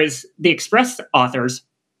 whereas the Express authors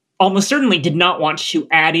almost certainly did not want to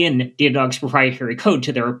add in Datadog's proprietary code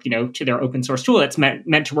to their open source tool that's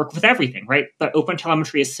meant to work with everything, right? But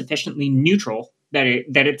OpenTelemetry is sufficiently neutral that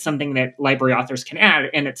it's something that library authors can add,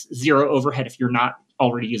 and it's zero overhead if you're not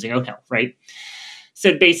already using OTel, right?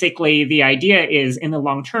 So basically, the idea is in the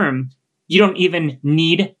long term, you don't even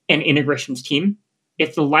need an integrations team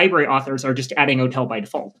if the library authors are just adding OTel by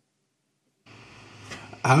default.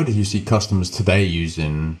 How do you see customers today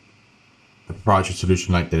using a proprietary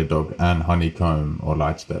solution like Datadog and Honeycomb or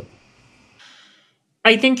Lightstep?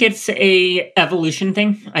 I think it's a evolution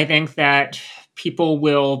thing. I think that people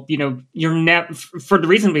will, for the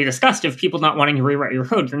reason we discussed, of people not wanting to rewrite your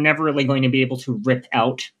code, you're never really going to be able to rip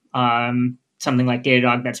out something like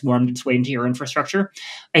Datadog that's wormed its way into your infrastructure.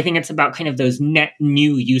 I think it's about kind of those net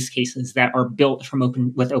new use cases that are built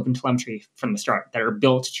with OpenTelemetry from the start, that are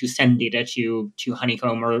built to send data to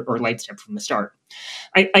Honeycomb or Lightstep from the start.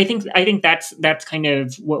 I think that's kind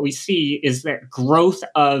of what we see is that growth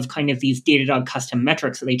of kind of these Datadog custom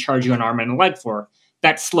metrics that they charge you an arm and a leg for.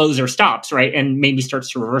 that slows or stops, right? And maybe starts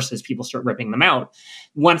to reverse as people start ripping them out.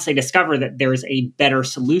 Once they discover that there's a better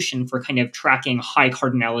solution for kind of tracking high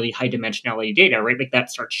cardinality, high dimensionality data, right? Like that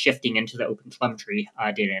starts shifting into the open telemetry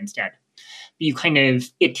data instead.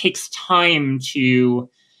 It takes time to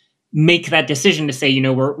make that decision to say,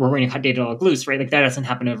 we're going to cut Datadog loose, right? Like that doesn't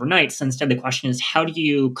happen overnight. So instead the question is, how do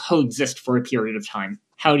you coexist for a period of time?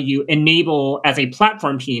 How do you enable, as a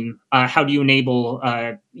platform team, how do you enable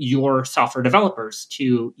your software developers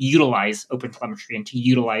to utilize OpenTelemetry and to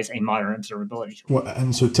utilize a modern observability tool? Well,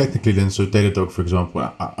 and so technically then, so Datadog, for example,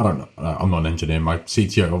 I don't know, I'm not an engineer. My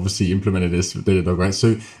CTO obviously implemented this with Datadog, right?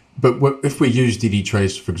 So, but if we use DD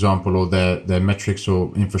Trace, for example, or their metrics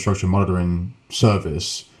or infrastructure monitoring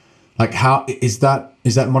service, like how is that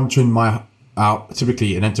monitoring out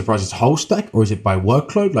typically an enterprise's whole stack, or is it by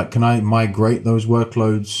workload? Like, can I migrate those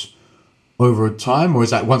workloads over time, or is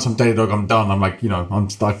that once I'm Datadog, I'm done? I'm like, I'm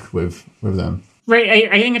stuck with them.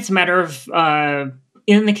 Right. I think it's a matter of,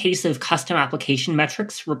 in the case of custom application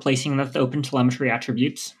metrics, replacing them with open telemetry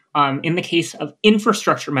attributes. In the case of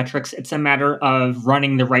infrastructure metrics, it's a matter of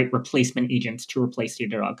running the right replacement agents to replace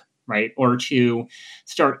Datadog, right? Or to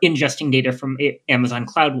start ingesting data from Amazon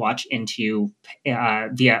CloudWatch into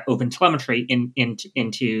via OpenTelemetry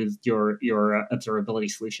into your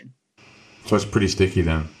observability solution. So it's pretty sticky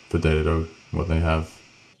then for Datadog, what they have.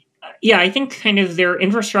 Yeah, I think kind of their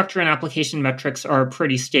infrastructure and application metrics are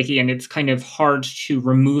pretty sticky, and it's kind of hard to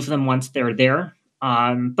remove them once they're there.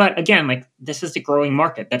 But again, like this is a growing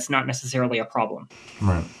market. That's not necessarily a problem.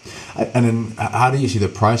 Right. And then how do you see the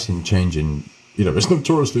pricing changing? It's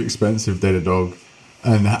notoriously expensive, Datadog.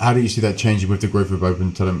 And how do you see that changing with the growth of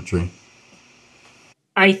OpenTelemetry?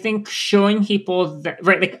 I think showing people that,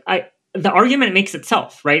 right, like the argument makes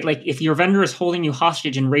itself, right? Like if your vendor is holding you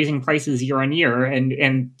hostage and raising prices year on year,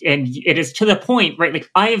 and it is to the point, right? Like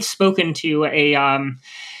I have spoken to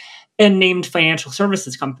a named financial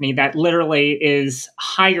services company that literally is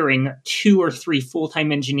hiring 2 or 3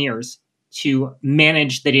 full-time engineers to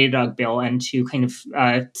manage the Datadog bill and to kind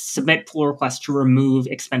of submit pull requests to remove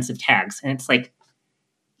expensive tags. And it's like,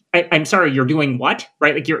 I'm sorry, you're doing what?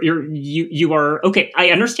 Right? Like you are okay. I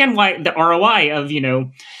understand why the ROI of,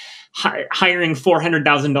 hiring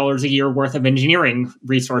 $400,000 a year worth of engineering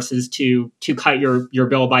resources to cut your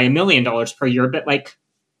bill by $1 million per year. But like,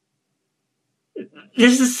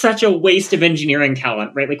 this is such a waste of engineering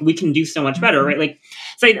talent, right? Like we can do so much better, right? Like,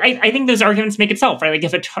 so I think those arguments make itself, right? Like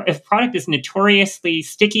if a product is notoriously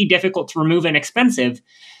sticky, difficult to remove, and expensive,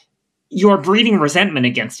 you're breeding resentment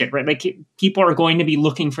against it, right? Like people are going to be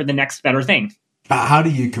looking for the next better thing. How do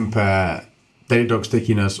you compare Datadog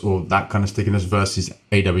stickiness or that kind of stickiness versus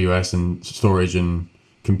AWS and storage and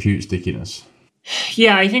compute stickiness?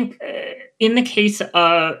 Yeah, I think in the case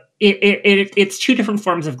of it's 2 different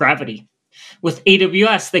forms of gravity. With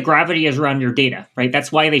AWS, the gravity is around your data, right?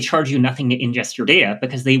 That's why they charge you nothing to ingest your data,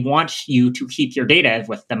 because they want you to keep your data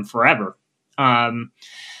with them forever.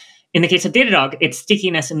 In the case of Datadog, it's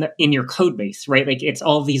stickiness in your code base, right? Like it's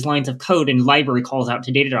all these lines of code and library calls out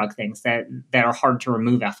to Datadog things that are hard to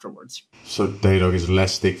remove afterwards. So Datadog is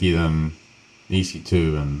less sticky than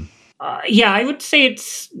EC2 and... Yeah, I would say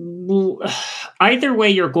it's either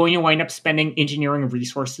way, you're going to wind up spending engineering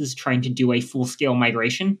resources trying to do a full-scale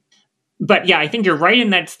migration. But yeah, I think you're right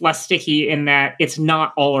in that it's less sticky in that it's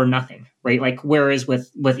not all or nothing, right? Like whereas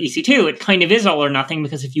with EC2, it kind of is all or nothing,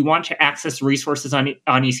 because if you want to access resources on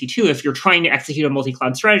EC2, if you're trying to execute a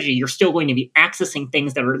multi-cloud strategy, you're still going to be accessing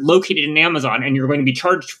things that are located in Amazon, and you're going to be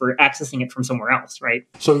charged for accessing it from somewhere else, right?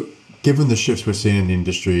 So given the shifts we're seeing in the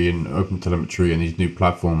industry in OpenTelemetry and these new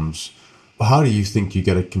platforms, how do you think you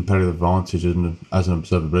get a competitive advantage as an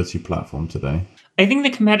observability platform today? I think the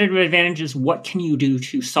competitive advantage is what can you do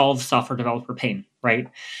to solve software developer pain, right?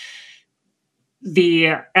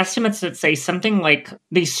 The estimates that say something like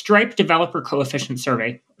the Stripe developer coefficient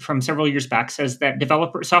survey from several years back says that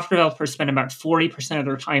software developers spend about 40% of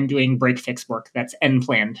their time doing break-fix work that's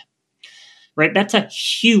end-planned, right? That's a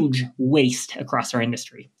huge waste across our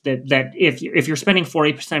industry. That if you're spending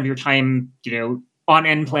 40% of your time, on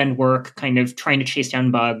end-planned work, kind of trying to chase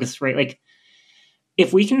down bugs, right? Like,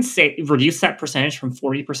 if we can reduce that percentage from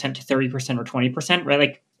 40% to 30% or 20%, right?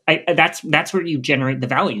 Like that's where you generate the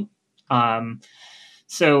value.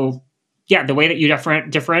 So yeah, the way that you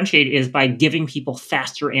differentiate is by giving people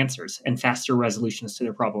faster answers and faster resolutions to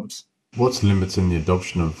their problems. What's limiting the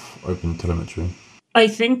adoption of OpenTelemetry? I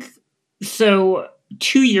think so.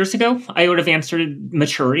 2 years ago, I would have answered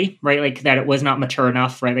maturity, right? Like that it was not mature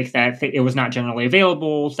enough, right? Like that it was not generally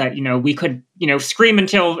available, that, we could, scream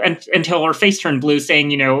until our face turned blue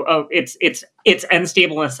saying, oh, it's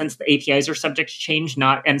unstable in the sense the APIs are subject to change,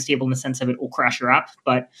 not unstable in the sense of it will crash your app.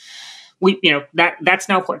 But we, that's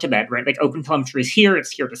now put to bed, right? Like OpenTelemetry is here,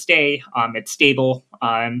 it's here to stay. It's stable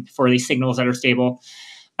for these signals that are stable.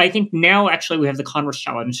 I think now actually we have the converse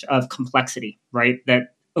challenge of complexity, right?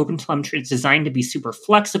 That OpenTelemetry is designed to be super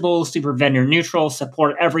flexible, super vendor neutral,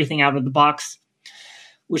 support everything out of the box,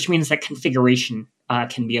 which means that configuration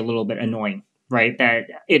can be a little bit annoying, right? That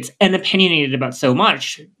it's unopinionated about so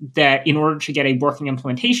much that in order to get a working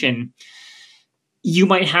implementation, you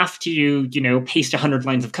might have to, paste 100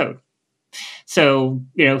 lines of code. So,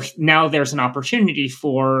 now there's an opportunity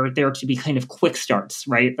for there to be kind of quick starts,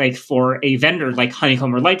 right? Like for a vendor like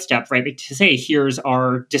Honeycomb or Lightstep, right? Like to say, here's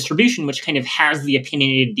our distribution, which kind of has the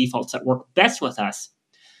opinionated defaults that work best with us.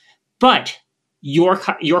 But your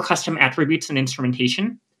custom attributes and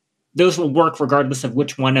instrumentation, those will work regardless of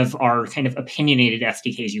which one of our kind of opinionated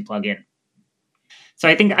SDKs you plug in. So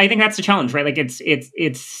I think that's the challenge, right? Like it's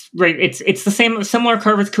right. It's the similar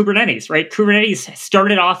curve with Kubernetes, right? Kubernetes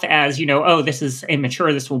started off as, oh, this is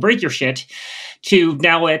immature, this will break your shit, to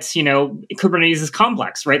now it's, Kubernetes is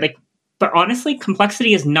complex, right? Like, but honestly,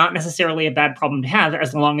 complexity is not necessarily a bad problem to have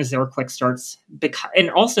as long as there are quick starts. And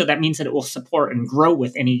also that means that it will support and grow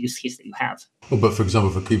with any use case that you have. Well, but for example,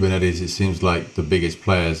 for Kubernetes, it seems like the biggest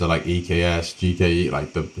players are like EKS, GKE,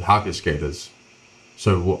 like the hyperscalers.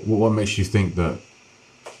 So what makes you think that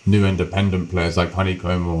new independent players like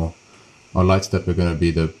Honeycomb or Lightstep are going to be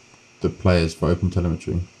the players for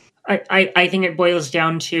OpenTelemetry? I think it boils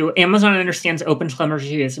down to Amazon understands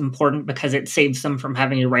OpenTelemetry is important because it saves them from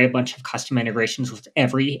having to write a bunch of custom integrations with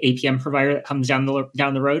every APM provider that comes down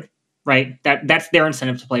the road, right? That's their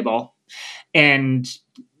incentive to play ball. And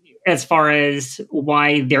as far as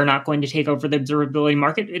why they're not going to take over the observability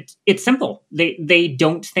market, it's simple. They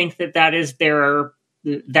don't think that is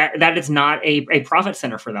that is not a profit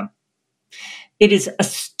center for them. It is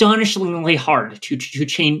astonishingly hard to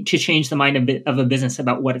change the mind of a business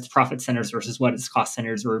about what its profit centers versus what its cost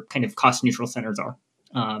centers or kind of cost neutral centers are.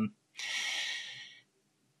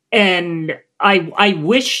 And I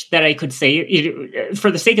wish that I could say, for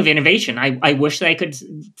the sake of innovation, I wish that I could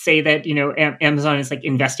say that Amazon is like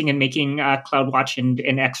investing in making CloudWatch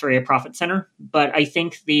and X-Ray a profit center. But I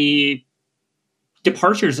think the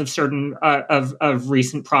departures of certain of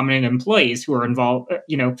recent prominent employees who are involved,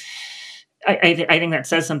 I think that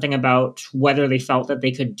says something about whether they felt that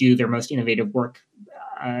they could do their most innovative work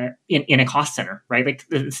in a cost center, right? Like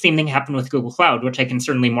the same thing happened with Google Cloud, which I can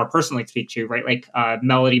certainly more personally speak to, right? Like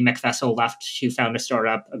Melody McFessel left to found a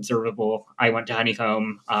startup, Observable. I went to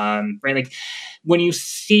Honeycomb, right? Like when you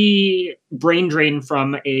see brain drain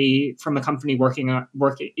from a company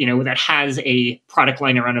that has a product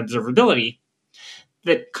line around observability,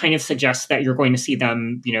 that kind of suggests that you're going to see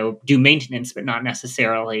them, do maintenance, but not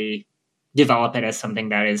necessarily develop it as something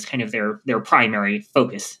that is kind of their primary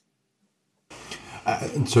focus.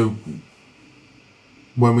 And so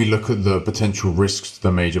when we look at the potential risks to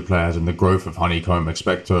the major players and the growth of Honeycomb,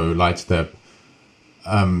 Expecto, Lightstep,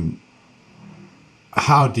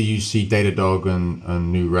 how do you see Datadog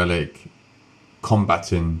and New Relic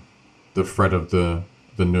combating the threat of the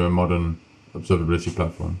newer modern observability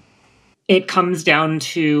platform? It comes down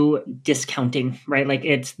to discounting, right? Like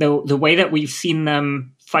it's the way that we've seen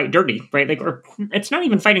them fight dirty, right? Like, or it's not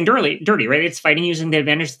even fighting dirty, right? It's fighting using the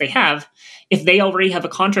advantage they have. If they already have a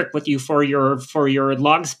contract with you for your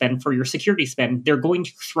log spend, for your security spend, they're going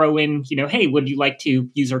to throw in, hey, would you like to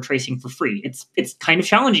use our tracing for free? It's kind of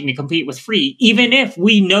challenging to compete with free, even if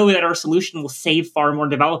we know that our solution will save far more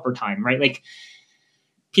developer time, right? Like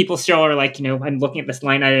people still are like, I'm looking at this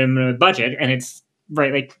line item in a budget and it's,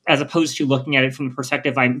 right, like as opposed to looking at it from the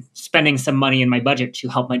perspective, I'm spending some money in my budget to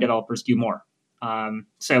help my developers do more.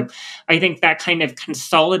 So I think that kind of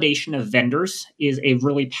consolidation of vendors is a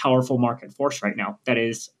really powerful market force right now that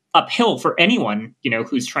is uphill for anyone,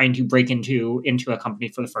 who's trying to break into a company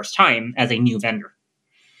for the first time as a new vendor.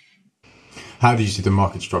 How do you see the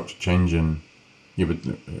market structure changing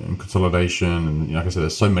in consolidation? And like I said,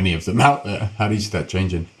 there's so many of them out there. How do you see that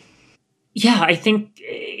changing? Yeah, I think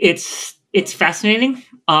it's fascinating.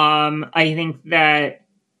 I think that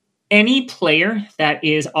any player that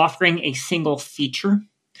is offering a single feature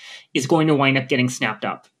is going to wind up getting snapped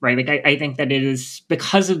up, right? Like I think that it is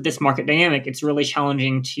because of this market dynamic, it's really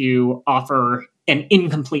challenging to offer an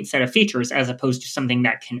incomplete set of features as opposed to something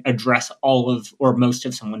that can address all of or most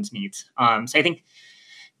of someone's needs. So I think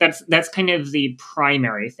that's kind of the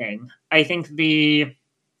primary thing. I think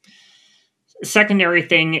Secondary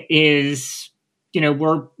thing is,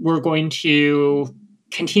 we're going to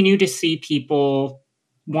continue to see people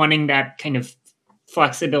wanting that kind of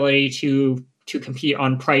flexibility to compete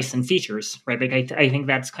on price and features, right? Like I think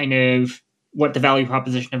that's kind of what the value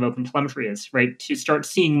proposition of OpenTelemetry is, right? To start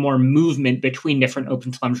seeing more movement between different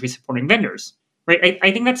OpenTelemetry supporting vendors, right?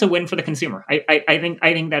 I think that's a win for the consumer. I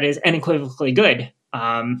think that is unequivocally good.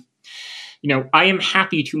 I am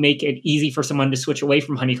happy to make it easy for someone to switch away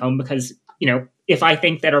from Honeycomb because, if I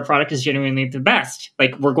think that our product is genuinely the best,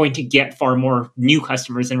 like we're going to get far more new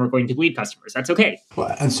customers than we're going to bleed customers. That's okay.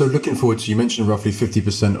 Well, and so looking forward to, you mentioned roughly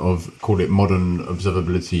 50% of, call it modern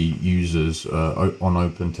observability users on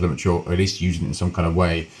OpenTelemetry, or at least using it in some kind of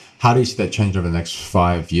way. How do you see that change over the next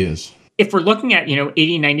 5 years? If we're looking at,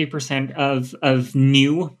 80, 90% of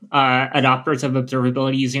new adopters of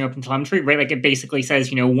observability using OpenTelemetry, right? Like it basically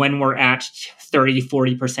says, when we're at 30,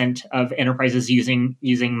 40% of enterprises using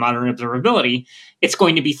modern observability, it's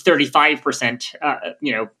going to be 35%,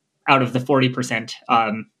 out of the 40%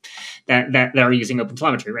 that are using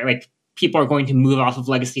OpenTelemetry, right? Like people are going to move off of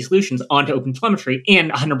legacy solutions onto OpenTelemetry,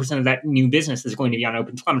 and 100% of that new business is going to be on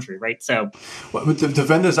OpenTelemetry, right? So, well, but the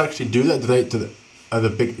vendors actually do that?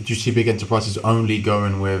 Do you see big enterprises only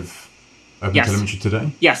going with OpenTelemetry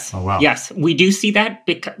today? Yes. Oh, wow. Yes, we do see that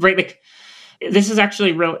because, right? Like this is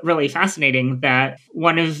actually really fascinating that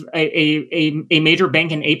one of a major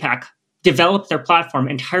bank in APAC developed their platform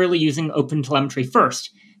entirely using OpenTelemetry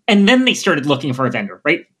first, and then they started looking for a vendor,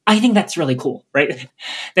 right? I think that's really cool, right?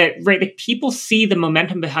 That people see the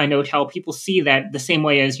momentum behind OTel. People see that the same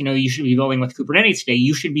way as, you should be building with Kubernetes today,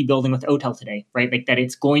 you should be building with OTel today, right? Like that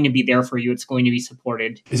it's going to be there for you. It's going to be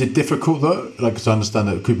supported. Is it difficult though? Like, because I understand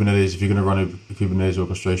that Kubernetes, if you're going to run a Kubernetes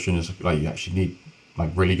orchestration, is like you actually need like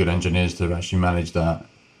really good engineers to actually manage that.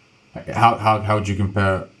 How would you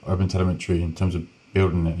compare OpenTelemetry in terms of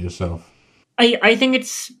building it yourself? I think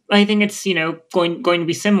it's going to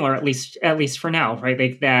be similar, at least for now, right?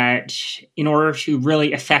 Like that in order to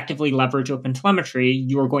really effectively leverage OpenTelemetry,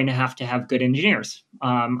 you are going to have good engineers.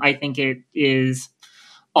 I think it is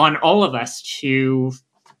on all of us to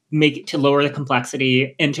lower the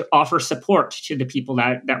complexity and to offer support to the people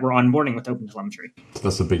that we're onboarding with OpenTelemetry. So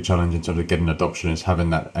that's a big challenge in terms of getting adoption, is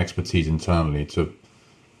having that expertise internally to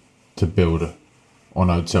build on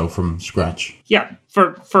OTel from scratch. Yeah,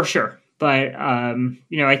 for sure. But,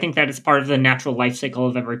 I think that is part of the natural life cycle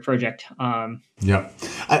of every project. Yeah.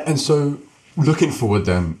 And so looking forward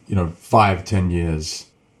then, 5-10 years,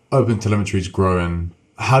 OpenTelemetry is growing.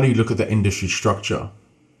 How do you look at the industry structure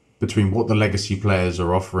between what the legacy players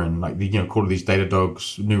are offering? Like, call it these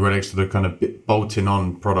Datadogs, New Relics that are kind of bolting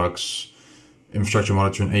on products, infrastructure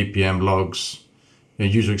monitoring, APM logs,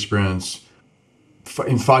 user experience.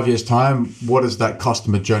 In 5 years' time, what does that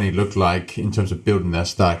customer journey look like in terms of building their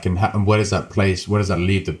stack, and where does that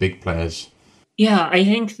leave the big players? Yeah, I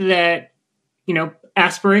think that,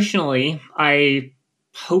 aspirationally, I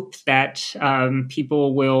hope that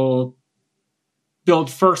people will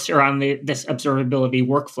build first around this observability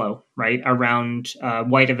workflow, right, around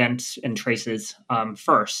white events and traces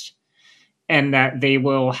first, and that they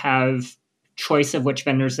will have choice of which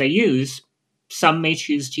vendors they use. Some may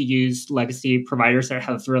choose to use legacy providers that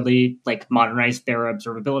have really modernized their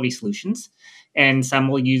observability solutions, and some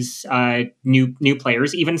will use new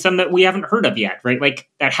players, even some that we haven't heard of yet, right? Like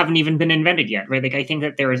that haven't even been invented yet, right? Like I think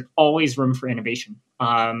that there is always room for innovation.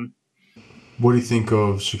 What do you think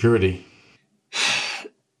of security?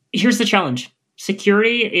 Here's the challenge.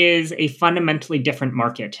 Security is a fundamentally different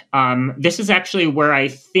market. This is actually where I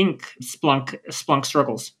think Splunk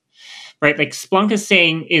struggles. Right, like Splunk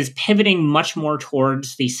is pivoting much more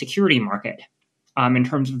towards the security market in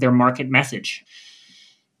terms of their market message.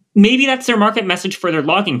 Maybe that's their market message for their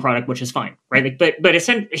logging product, which is fine, right? Like, but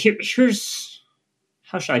here's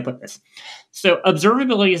how should I put this? So,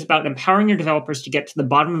 observability is about empowering your developers to get to the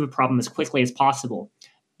bottom of a problem as quickly as possible,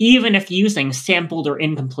 even if using sampled or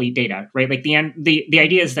incomplete data, right? Like the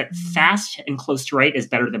idea is that fast and close to right is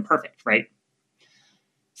better than perfect, right?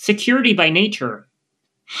 Security by nature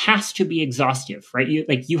has to be exhaustive, right?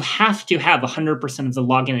 You have to have 100% of the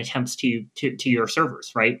login attempts to your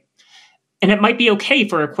servers, right? And it might be okay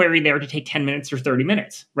for a query there to take 10 minutes or 30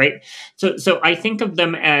 minutes, right? So I think of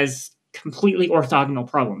them as completely orthogonal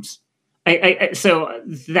problems. So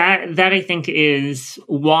that I think is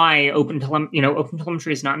why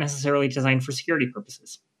OpenTelemetry is not necessarily designed for security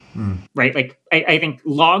purposes, right? Like I think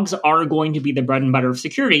logs are going to be the bread and butter of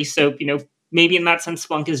security. So maybe in that sense,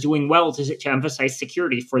 Splunk is doing well to emphasize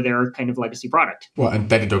security for their kind of legacy product. Well, and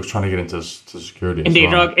Datadog's trying to get into security. And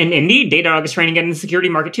Datadog, and indeed, Datadog is trying to get into the security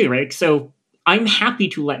market too, right? So I'm happy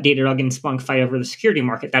to let Datadog and Splunk fight over the security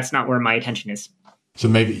market. That's not where my attention is. So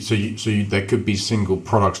maybe there could be single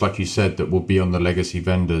products, like you said, that will be on the legacy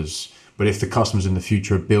vendors. But if the customers in the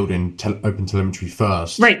future are building open telemetry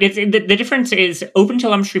first, right? The difference is open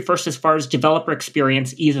telemetry first as far as developer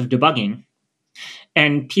experience, ease of debugging,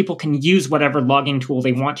 and people can use whatever logging tool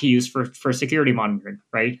they want to use for security monitoring,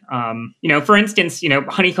 right? For instance,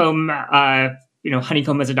 Honeycomb.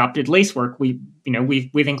 Honeycomb has adopted Lacework. We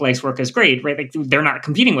think Lacework is great, right? Like they're not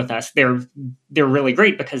competing with us. They're really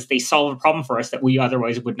great because they solve a problem for us that we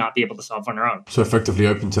otherwise would not be able to solve on our own. So effectively,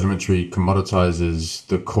 OpenTelemetry commoditizes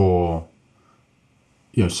the core,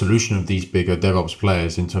 solution of these bigger DevOps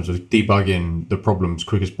players in terms of debugging the problems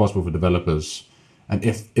quick as possible for developers. And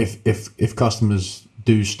if customers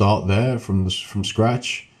do start there from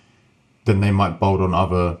scratch, then they might bolt on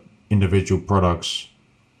other individual products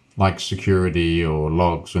like security or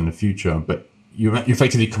logs in the future, but you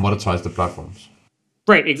effectively commoditize the platforms.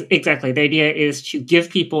 Right, exactly. The idea is to give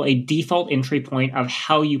people a default entry point of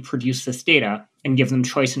how you produce this data and give them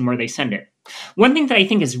choice in where they send it. One thing that I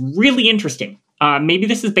think is really interesting, maybe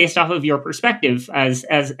this is based off of your perspective as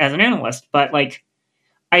an analyst, but like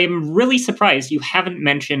I am really surprised you haven't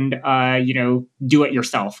mentioned, do it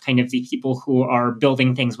yourself, kind of the people who are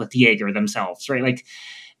building things with Jaeger themselves, right? Like,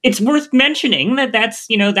 it's worth mentioning that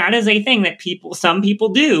is a thing that some people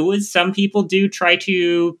do try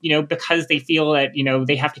to, because they feel that,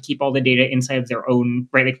 they have to keep all the data inside of their own,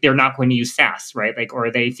 right? Like they're not going to use SaaS, right? Like,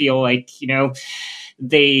 or they feel like,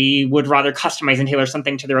 they would rather customize and tailor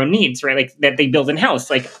something to their own needs, right? Like that they build in-house.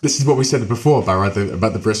 Like this is what we said before about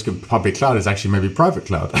the risk of public cloud is actually maybe private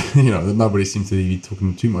cloud, that nobody seems to be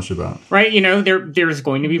talking too much about. Right. There's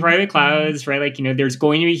going to be private clouds, right? Like, there's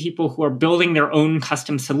going to be people who are building their own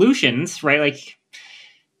custom solutions, right? Like,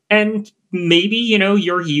 and maybe,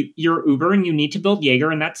 you're Uber and you need to build Jaeger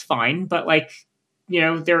and that's fine. But like,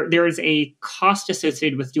 there is a cost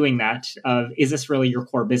associated with doing that. Is this really your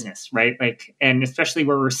core business, right? Like, and especially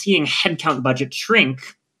where we're seeing headcount budget shrink,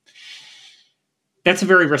 that's a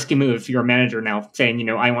very risky move if you're a manager now saying,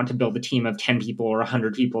 I want to build a team of 10 people or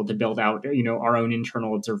 100 people to build out, our own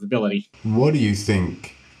internal observability. What do you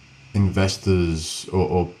think investors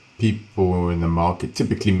or people in the market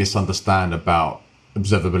typically misunderstand about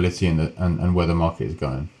observability and where the market is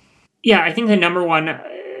going? Yeah, I think the number one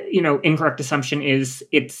incorrect assumption is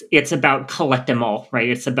it's about collect them all, right?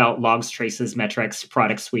 It's about logs, traces, metrics,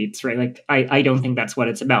 product suites, right? Like I don't think that's what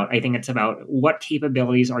it's about. I think it's about what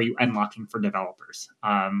capabilities are you unlocking for developers.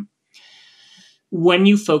 When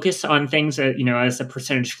you focus on things that, as a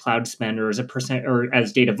percentage cloud spend or as a percent or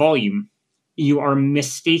as data volume, you are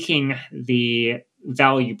mistaking the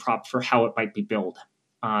value prop for how it might be billed.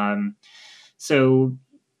 So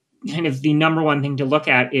kind of the number one thing to look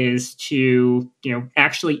at is to,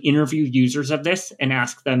 actually interview users of this and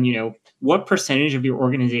ask them, what percentage of your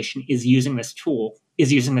organization is using this tool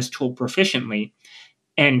proficiently?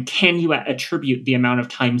 And can you attribute the amount of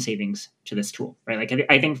time savings to this tool, right? Like,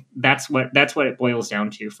 I think that's what it boils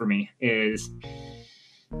down to for me is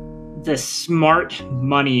the smart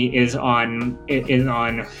money is on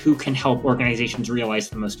who can help organizations realize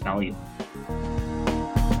the most value.